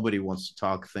 Like nobody wants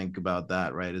to think about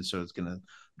that, right? And so it's going to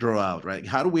draw out, right?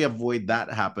 How do we avoid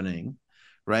that happening,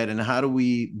 right? And how do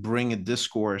we bring a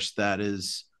discourse that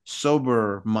is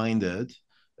sober minded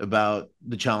about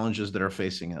the challenges that are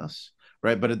facing us,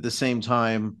 right? But at the same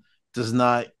time, does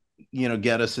not,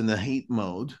 get us in the hate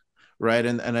mode, right?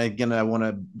 And again, I want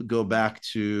to go back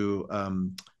to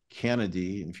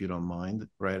Kennedy, if you don't mind,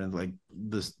 right? And like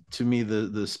this, to me,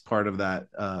 this part of that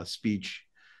speech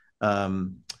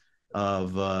um,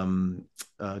 of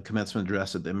commencement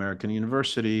address at the American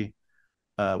University,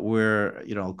 where,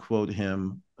 I'll quote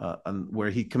him, where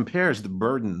he compares the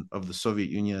burden of the Soviet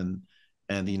Union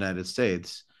and the United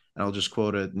States. And I'll just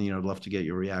quote it, and, I'd love to get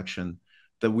your reaction.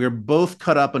 That we're both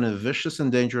caught up in a vicious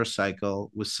and dangerous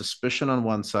cycle with suspicion on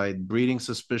one side, breeding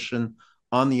suspicion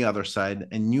on the other side,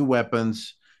 and new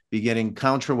weapons begetting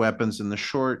counter weapons. In the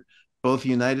short, both the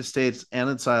United States and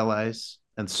its allies,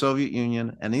 and Soviet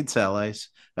Union and its allies,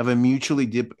 have a mutually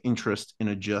deep interest in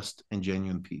a just and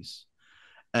genuine peace.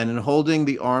 And in holding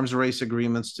the arms race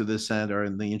agreements to this end are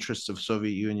in the interests of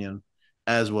Soviet Union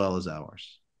as well as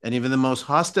ours. And even the most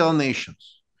hostile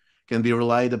nations can be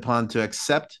relied upon to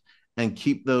accept and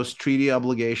keep those treaty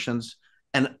obligations,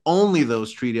 and only those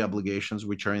treaty obligations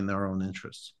which are in their own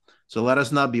interests. So let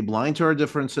us not be blind to our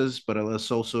differences, but let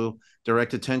us also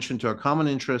direct attention to our common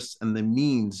interests and the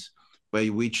means by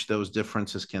which those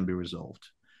differences can be resolved.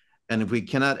 And if we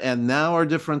cannot end now our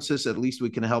differences, at least we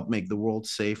can help make the world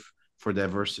safe for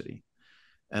diversity.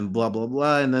 And blah, blah,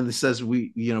 blah. And then it says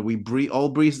we all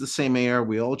breathe the same air,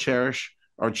 we all cherish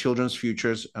our children's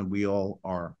futures, and we all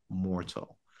are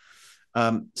mortal.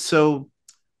 So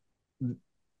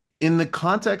in the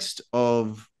context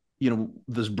of,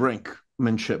 this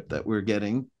brinkmanship that we're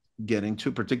getting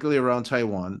to, particularly around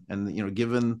Taiwan, and,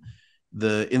 given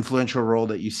the influential role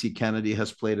that you see Kennedy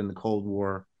has played in the Cold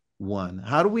War one,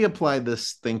 how do we apply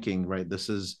this thinking, right? This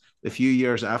is a few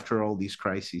years after all these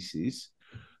crises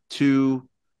to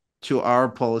our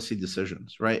policy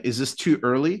decisions, right? Is this too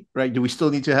early, right? Do we still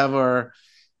need to have our,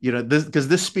 this, because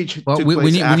this speech took place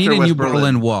we after need a West new Berlin.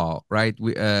 Berlin Wall, right?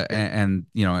 And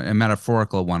a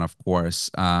metaphorical one, of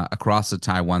course, across the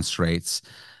Taiwan Straits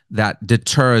that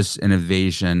deters an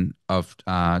invasion of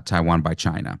Taiwan by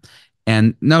China.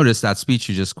 And notice that speech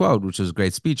you just quoted, which was a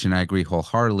great speech, and I agree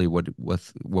wholeheartedly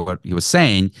with what he was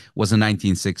saying, was in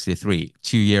 1963,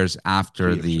 2 years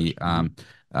after the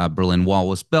Berlin Wall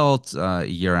was built, a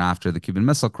year after the Cuban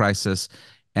Missile Crisis.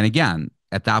 And again,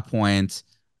 at that point,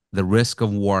 the risk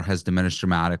of war has diminished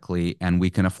dramatically, and we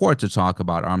can afford to talk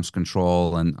about arms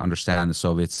control and understand the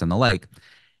Soviets and the like.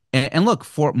 And look,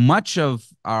 for much of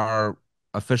our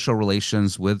official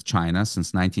relations with China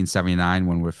since 1979,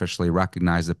 when we officially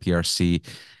recognized the PRC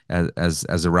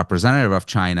as a representative of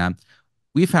China,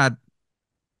 we've had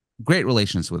great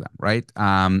relations with them, right?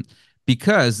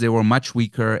 Because they were much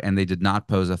weaker and they did not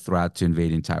pose a threat to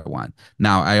invading Taiwan.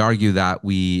 Now, I argue that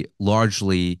we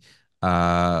largely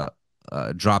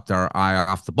dropped our eye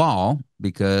off the ball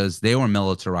because they were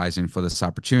militarizing for this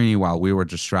opportunity while we were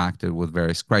distracted with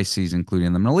various crises,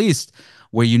 including the Middle East,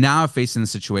 where you now are facing a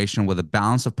situation where the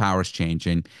balance of power is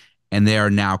changing and they are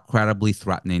now credibly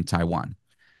threatening Taiwan,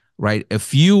 right?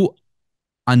 If you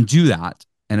undo that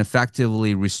and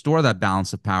effectively restore that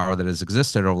balance of power that has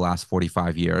existed over the last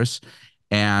 45 years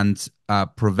and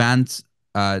prevent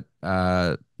the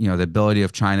ability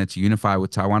of China to unify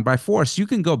with Taiwan by force, you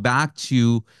can go back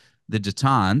to the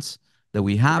detente that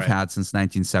we have had since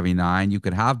 1979. You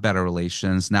could have better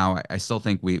relations. Now, I still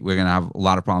think we're going to have a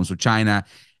lot of problems with China,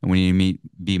 and we need to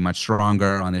be much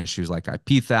stronger on issues like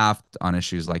IP theft, on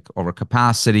issues like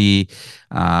overcapacity,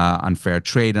 unfair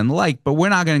trade, and the like. But we're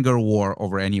not going to go to war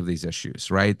over any of these issues,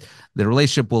 right? The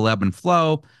relationship will ebb and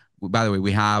flow. By the way,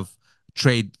 we have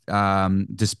trade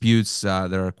disputes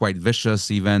that are quite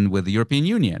vicious, even with the European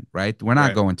Union, right? We're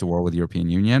not going to war with the European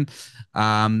Union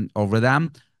over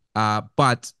them.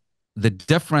 But the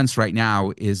difference right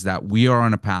now is that we are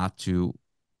on a path to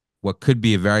what could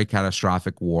be a very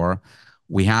catastrophic war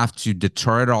We have to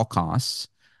deter at all costs.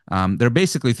 There are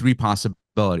basically three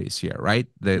possibilities here, right?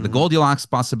 The Hmm. Goldilocks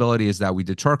possibility is that we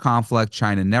deter conflict,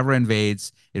 China never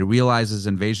invades, it realizes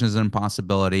invasion is an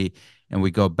impossibility, and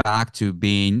we go back to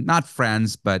being not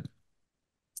friends, but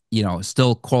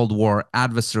still Cold War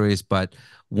adversaries, but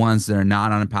ones that are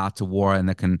not on a path to war and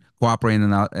that can cooperate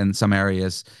in some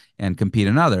areas and compete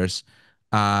in others.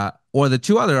 Or the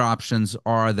two other options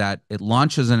are that it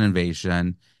launches an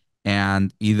invasion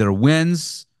and either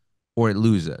wins or it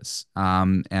loses.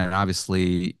 And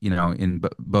obviously, in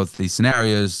both these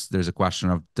scenarios, there's a question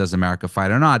of does America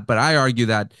fight or not. But I argue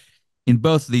that in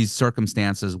both these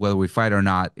circumstances, whether we fight or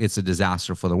not, it's a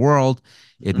disaster for the world.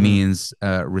 It Hmm. means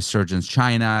resurgence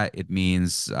China. It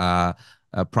means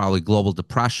probably global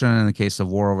depression in the case of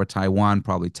war over Taiwan,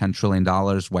 probably $10 trillion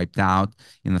wiped out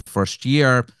in the first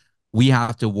year. We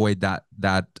have to avoid that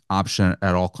option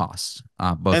at all costs.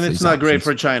 And Both it's these not great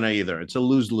for options. China either. It's a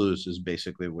lose lose, is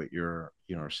basically what you're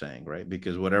saying, right?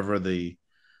 Because whatever the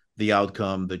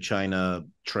outcome, the China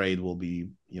trade will be,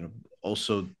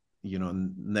 also,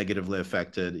 negatively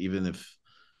affected,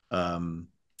 um,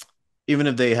 even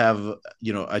if they have,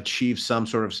 achieved some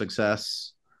sort of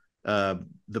success, uh,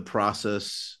 the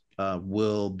process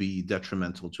will be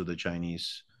detrimental to the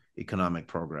Chinese economic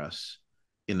progress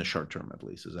in the short term, at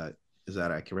least. Is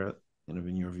that accurate?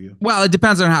 In your view? Well, it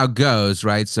depends on how it goes,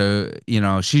 right? So, Xi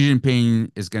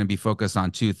Jinping is going to be focused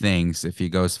on two things if he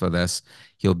goes for this.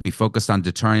 He'll be focused on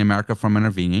deterring America from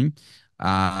intervening,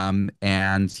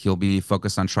 and he'll be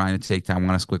focused on trying to take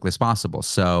Taiwan as quickly as possible.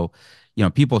 So,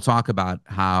 people talk about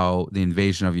how the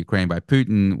invasion of Ukraine by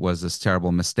Putin was this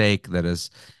terrible mistake that has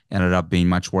ended up being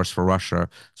much worse for Russia,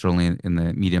 certainly in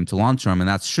the medium to long term. And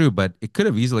that's true, but it could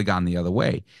have easily gone the other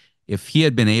way if he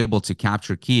had been able to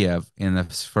capture Kiev in the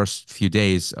first few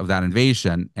days of that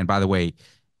invasion, and by the way,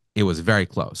 it was very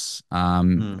close.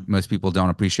 Mm. Most people don't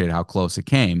appreciate how close it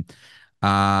came.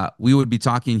 We would be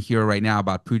talking here right now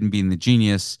about Putin being the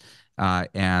genius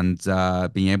and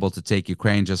being able to take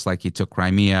Ukraine just like he took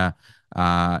Crimea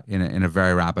in a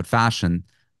very rapid fashion.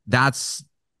 That's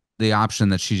the option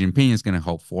that Xi Jinping is going to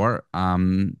hope for.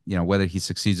 Whether he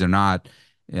succeeds or not,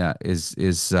 yeah, is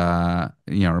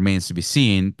remains to be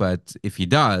seen. But if he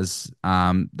does,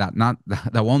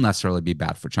 that won't necessarily be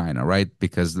bad for China, right?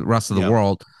 Because the rest of the Yeah.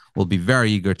 world will be very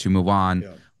eager to move on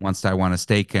Yeah. once Taiwan is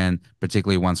taken,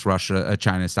 particularly once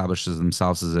China establishes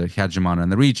themselves as a hegemon in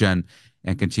the region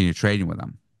and continue trading with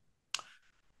them.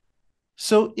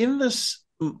 So in this,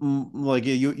 like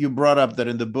you brought up that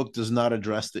in the book does not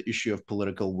address the issue of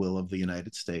political will of the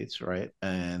United States, right?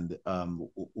 And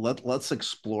let's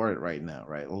explore it right now,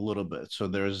 right? A little bit. So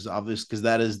there's obvious, because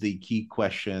that is the key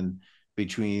question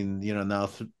between, now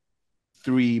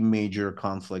three major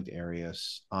conflict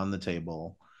areas on the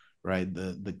table, right?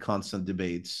 The constant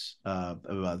debates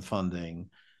about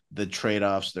funding, the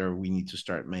trade-offs that we need to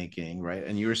start making, right?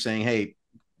 And you were saying, hey,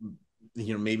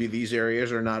 maybe these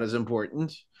areas are not as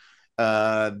important.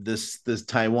 This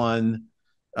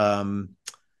um,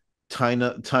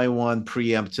 Taiwan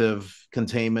preemptive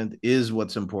containment is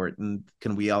what's important.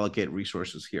 Can we allocate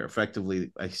resources here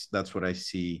effectively? That's what I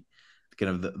see,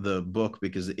 kind of the book,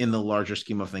 because in the larger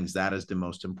scheme of things, that is the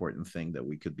most important thing that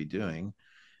we could be doing.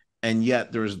 And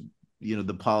yet there's,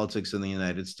 the politics in the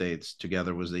United States,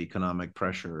 together with the economic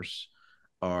pressures,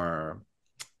 are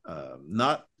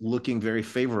not looking very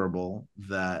favorable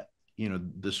that,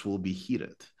 this will be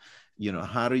heated.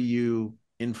 How do you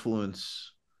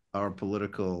influence our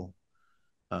political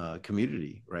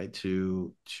community, right,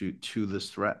 to this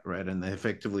threat, right? And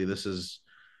effectively, this is,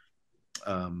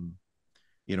 um,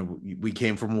 we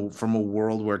came from a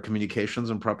world where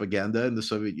communications and propaganda in the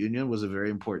Soviet Union was a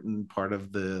very important part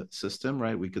of the system,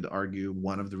 right? We could argue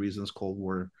one of the reasons Cold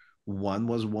War One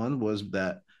was won was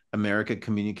that America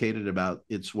communicated about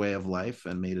its way of life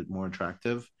and made it more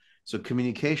attractive. So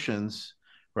communications,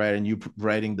 right, and you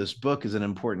writing this book is an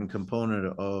important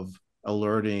component of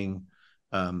alerting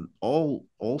all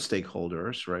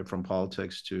stakeholders, right, from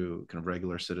politics to kind of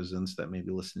regular citizens that may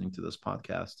be listening to this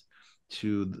podcast,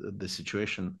 to the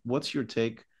situation. What's your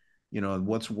take,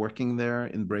 what's working there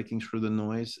in breaking through the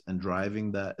noise and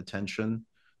driving that attention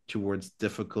towards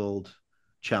difficult,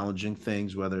 challenging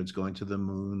things, whether it's going to the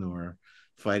moon or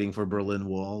fighting for Berlin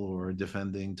Wall or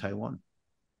defending Taiwan?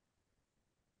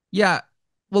 Yeah.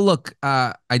 Well, look,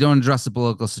 I don't address the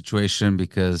political situation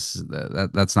because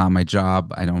that's not my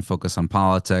job. I don't focus on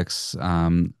politics.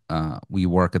 We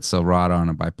work at Silverado on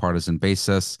a bipartisan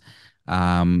basis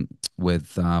with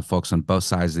folks on both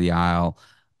sides of the aisle.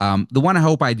 The one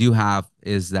hope I do have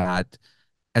is that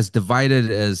as divided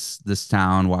as this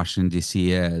town, Washington,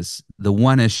 D.C. is, the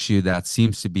one issue that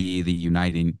seems to be the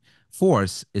uniting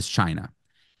force is China.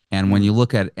 And when you Mm.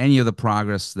 look at any of the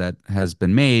progress that has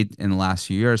been made in the last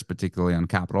few years, particularly on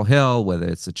Capitol Hill, whether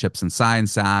it's the Chips and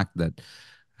Science Act that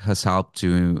has helped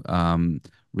to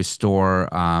restore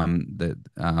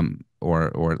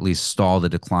or at least stall the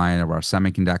decline of our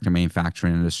semiconductor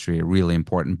manufacturing industry, a really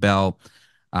important bill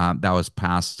that was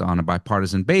passed on a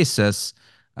bipartisan basis,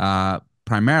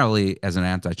 primarily as an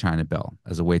anti-China bill,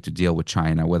 as a way to deal with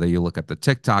China. Whether you look at the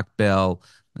TikTok bill,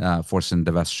 forcing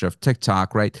divestiture of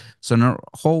TikTok, right? So in a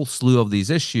whole slew of these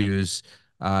issues,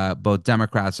 both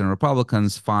Democrats and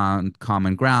Republicans found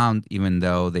common ground, even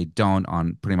though they don't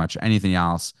on pretty much anything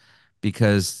else,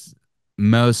 because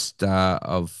most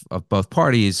of both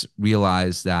parties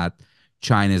realize that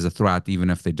China is a threat, even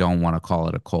if they don't want to call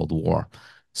it a Cold War.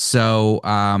 So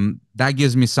that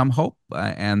gives me some hope,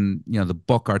 and the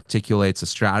book articulates a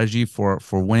strategy for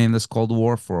winning this Cold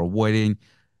War, for avoiding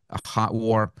a hot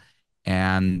war,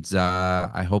 and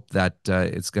I hope that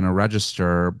it's going to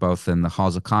register both in the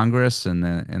halls of Congress and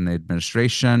the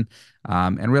administration,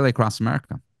 and really across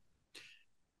America.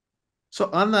 So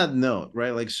on that note,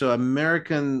 right, like so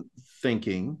American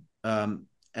thinking and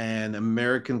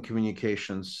American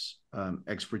communications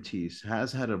expertise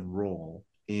has had a role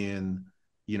in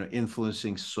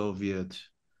influencing Soviet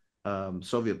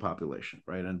population,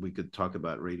 right? And we could talk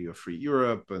about Radio Free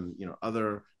Europe and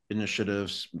other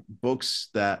initiatives, books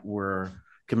that were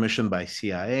commissioned by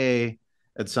CIA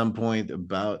at some point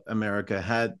about America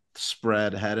had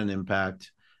spread, had an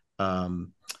impact.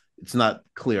 It's not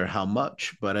clear how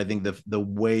much, but I think the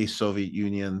way Soviet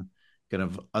Union kind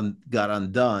of got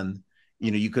undone,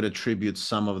 you could attribute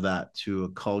some of that to a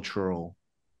cultural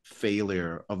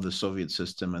failure of the Soviet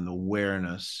system and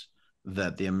awareness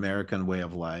that the American way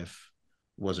of life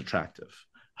was attractive.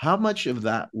 How much of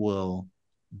that will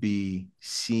be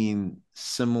seen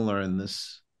similar in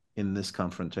this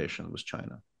confrontation with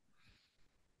China?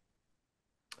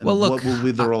 Well, And look, what will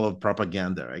be the role of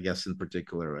propaganda, I guess, in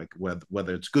particular, like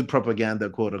whether it's good propaganda,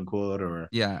 quote unquote,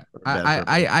 yeah, or bad I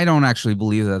propaganda? don't actually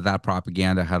believe that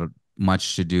propaganda had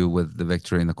much to do with the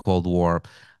victory in the Cold War.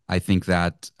 I think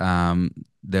that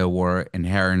there were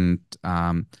inherent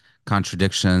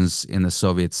contradictions in the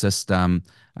Soviet system,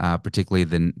 particularly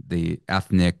the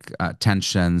ethnic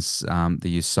tensions that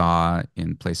you saw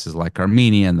in places like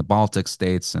Armenia and the Baltic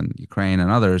states and Ukraine and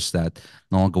others that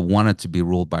no longer wanted to be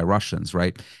ruled by Russians,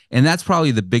 right? And that's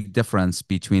probably the big difference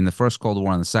between the first Cold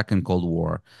War and the second Cold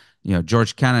War.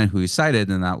 George Kennan, who he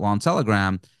cited in that long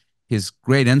telegram, his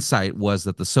great insight was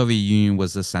that the Soviet Union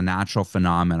was this unnatural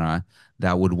phenomena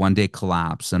that would one day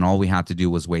collapse, and all we had to do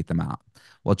was wait them out.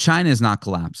 Well, China is not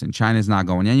collapsing. China is not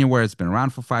going anywhere. It's been around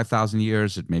for 5,000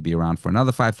 years. It may be around for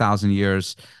another 5,000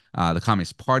 years. The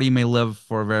Communist Party may live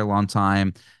for a very long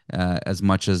time, as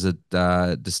much as it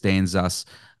disdains us.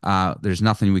 There's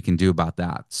nothing we can do about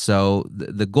that. So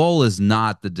the goal is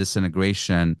not the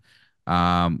disintegration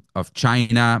of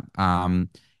China.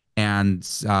 And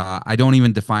I don't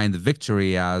even define the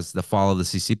victory as the fall of the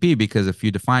CCP, because if you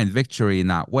define victory in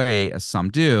that way, as some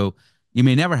do, you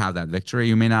may never have that victory.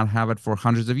 You may not have it for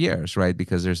hundreds of years, right?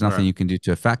 Because there's nothing Right. you can do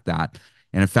to affect that.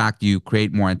 And in fact, you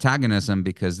create more antagonism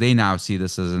because they now see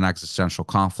this as an existential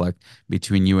conflict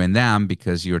between you and them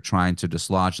because you're trying to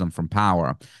dislodge them from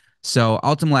power. So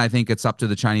ultimately, I think it's up to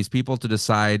the Chinese people to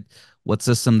decide what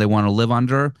system they want to live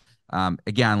under.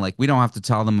 Again, like we don't have to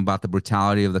tell them about the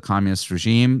brutality of the communist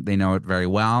regime. They know it very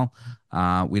well.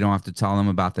 We don't have to tell them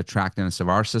about the attractiveness of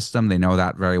our system. They know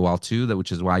that very well too,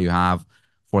 which is why you have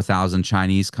 4,000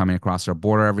 Chinese coming across our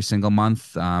border every single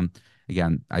month.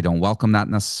 Again, I don't welcome that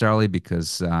necessarily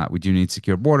because we do need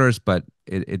secure borders, but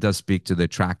it does speak to the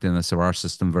attractiveness of our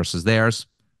system versus theirs.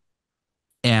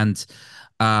 And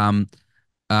um,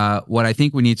 what I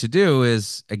think we need to do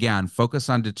is, again, focus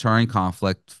on deterring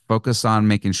conflict, focus on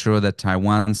making sure that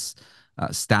Taiwan's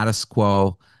status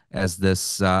quo as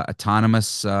this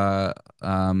autonomous,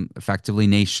 effectively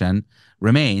nation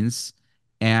remains.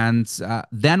 And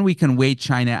then we can wait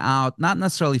China out, not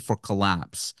necessarily for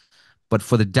collapse, but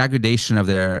for the degradation of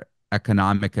their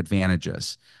economic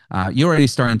advantages. You're already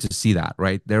starting to see that,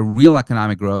 right? Their real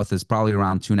economic growth is probably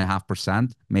around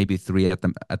 2.5%, maybe 3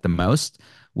 at the most,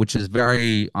 which is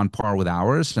very on par with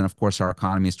ours. And of course, our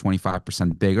economy is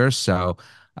 25% bigger. So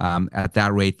at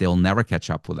that rate, they'll never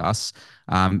catch up with us.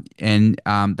 And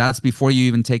that's before you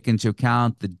even take into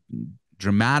account the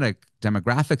dramatic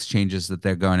demographics changes that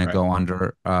they're going to Right. go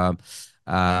under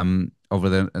over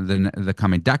the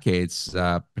coming decades,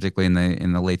 particularly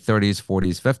in the late 30s,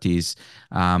 40s, 50s.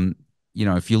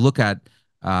 If you look at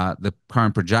the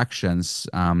current projections,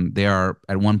 they are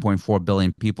at 1.4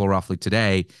 billion people roughly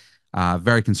today.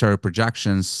 very conservative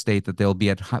projections state that they'll be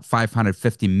at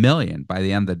 550 million by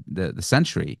the end of the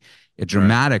century, a Right.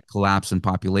 dramatic collapse in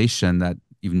population that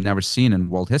you've never seen in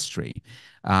world history.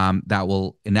 That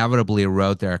will inevitably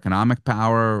erode their economic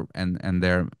power and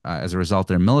their as a result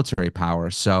their military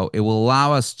power. So it will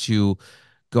allow us to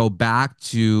go back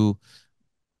to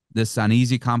this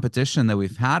uneasy competition that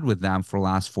we've had with them for the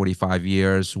last 45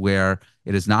 years, where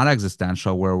it is not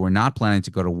existential, where we're not planning to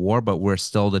go to war, but we're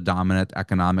still the dominant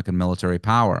economic and military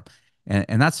power.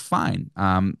 And that's fine,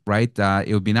 right?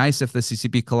 It would be nice if the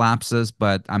CCP collapses,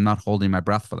 but I'm not holding my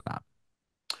breath for that.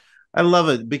 I love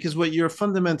it because what you're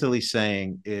fundamentally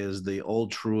saying is the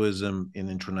old truism in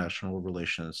international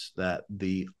relations that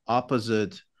the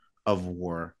opposite of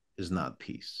war is not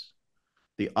peace.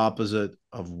 The opposite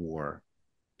of war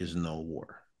is no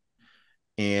war.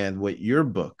 And what your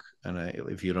book, and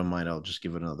if you don't mind, I'll just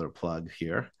give it another plug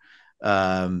here.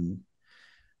 Um,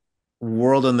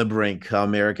 World on the Brink: How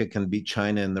America Can Beat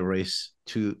China in the Race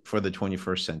for the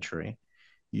 21st Century.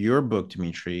 Your book,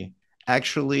 Dmitri,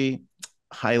 actually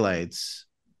highlights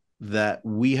that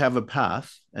we have a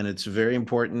path, and it's very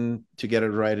important to get it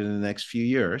right in the next few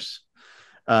years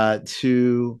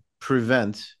to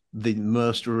prevent the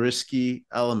most risky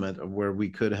element of where we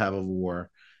could have a war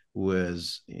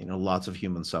was, lots of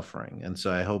human suffering. And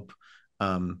so I hope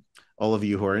all of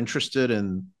you who are interested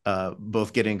in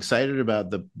both getting excited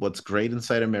about what's great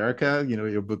inside America,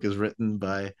 your book is written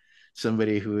by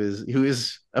somebody who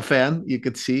is a fan, you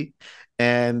could see,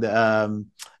 and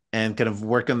and kind of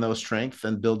work on those strengths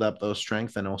and build up those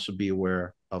strengths, and also be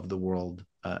aware of the world,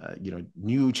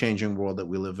 new changing world that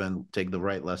we live in, take the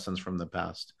right lessons from the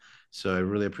past. So I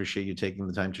really appreciate you taking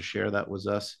the time to share that with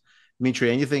us.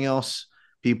 Dmitri, anything else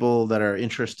people that are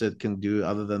interested can do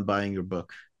other than buying your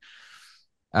book?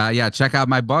 Yeah, check out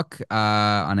my book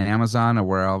on Amazon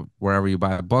or wherever you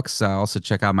buy books. Also,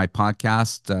 check out my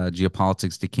podcast,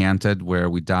 Geopolitics Decanted, where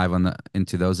we dive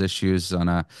into those issues on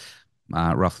a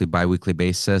roughly biweekly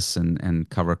basis and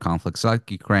cover conflicts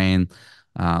like Ukraine,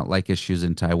 like issues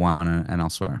in Taiwan and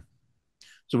elsewhere.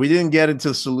 So we didn't get into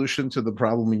the solution to the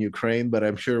problem in Ukraine, but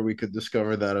I'm sure we could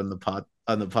discover that on the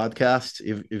podcast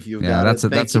if you've Yeah, got it.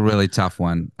 Thank that's a you. really tough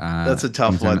one. That's a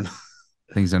tough one.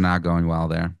 Things are not going well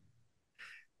there.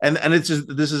 And it's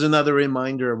just, this is another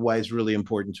reminder of why it's really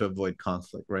important to avoid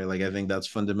conflict, right? Like I think that's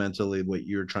fundamentally what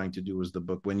you're trying to do with the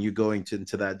book. When you go into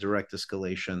that direct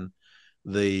escalation,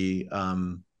 the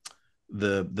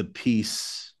the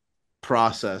peace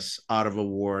process out of a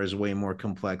war is way more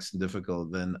complex and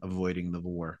difficult than avoiding the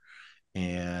war.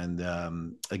 And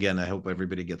again, I hope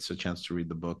everybody gets a chance to read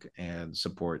the book and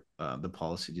support the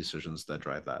policy decisions that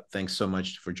drive that. Thanks so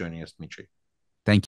much for joining us, Dmitri.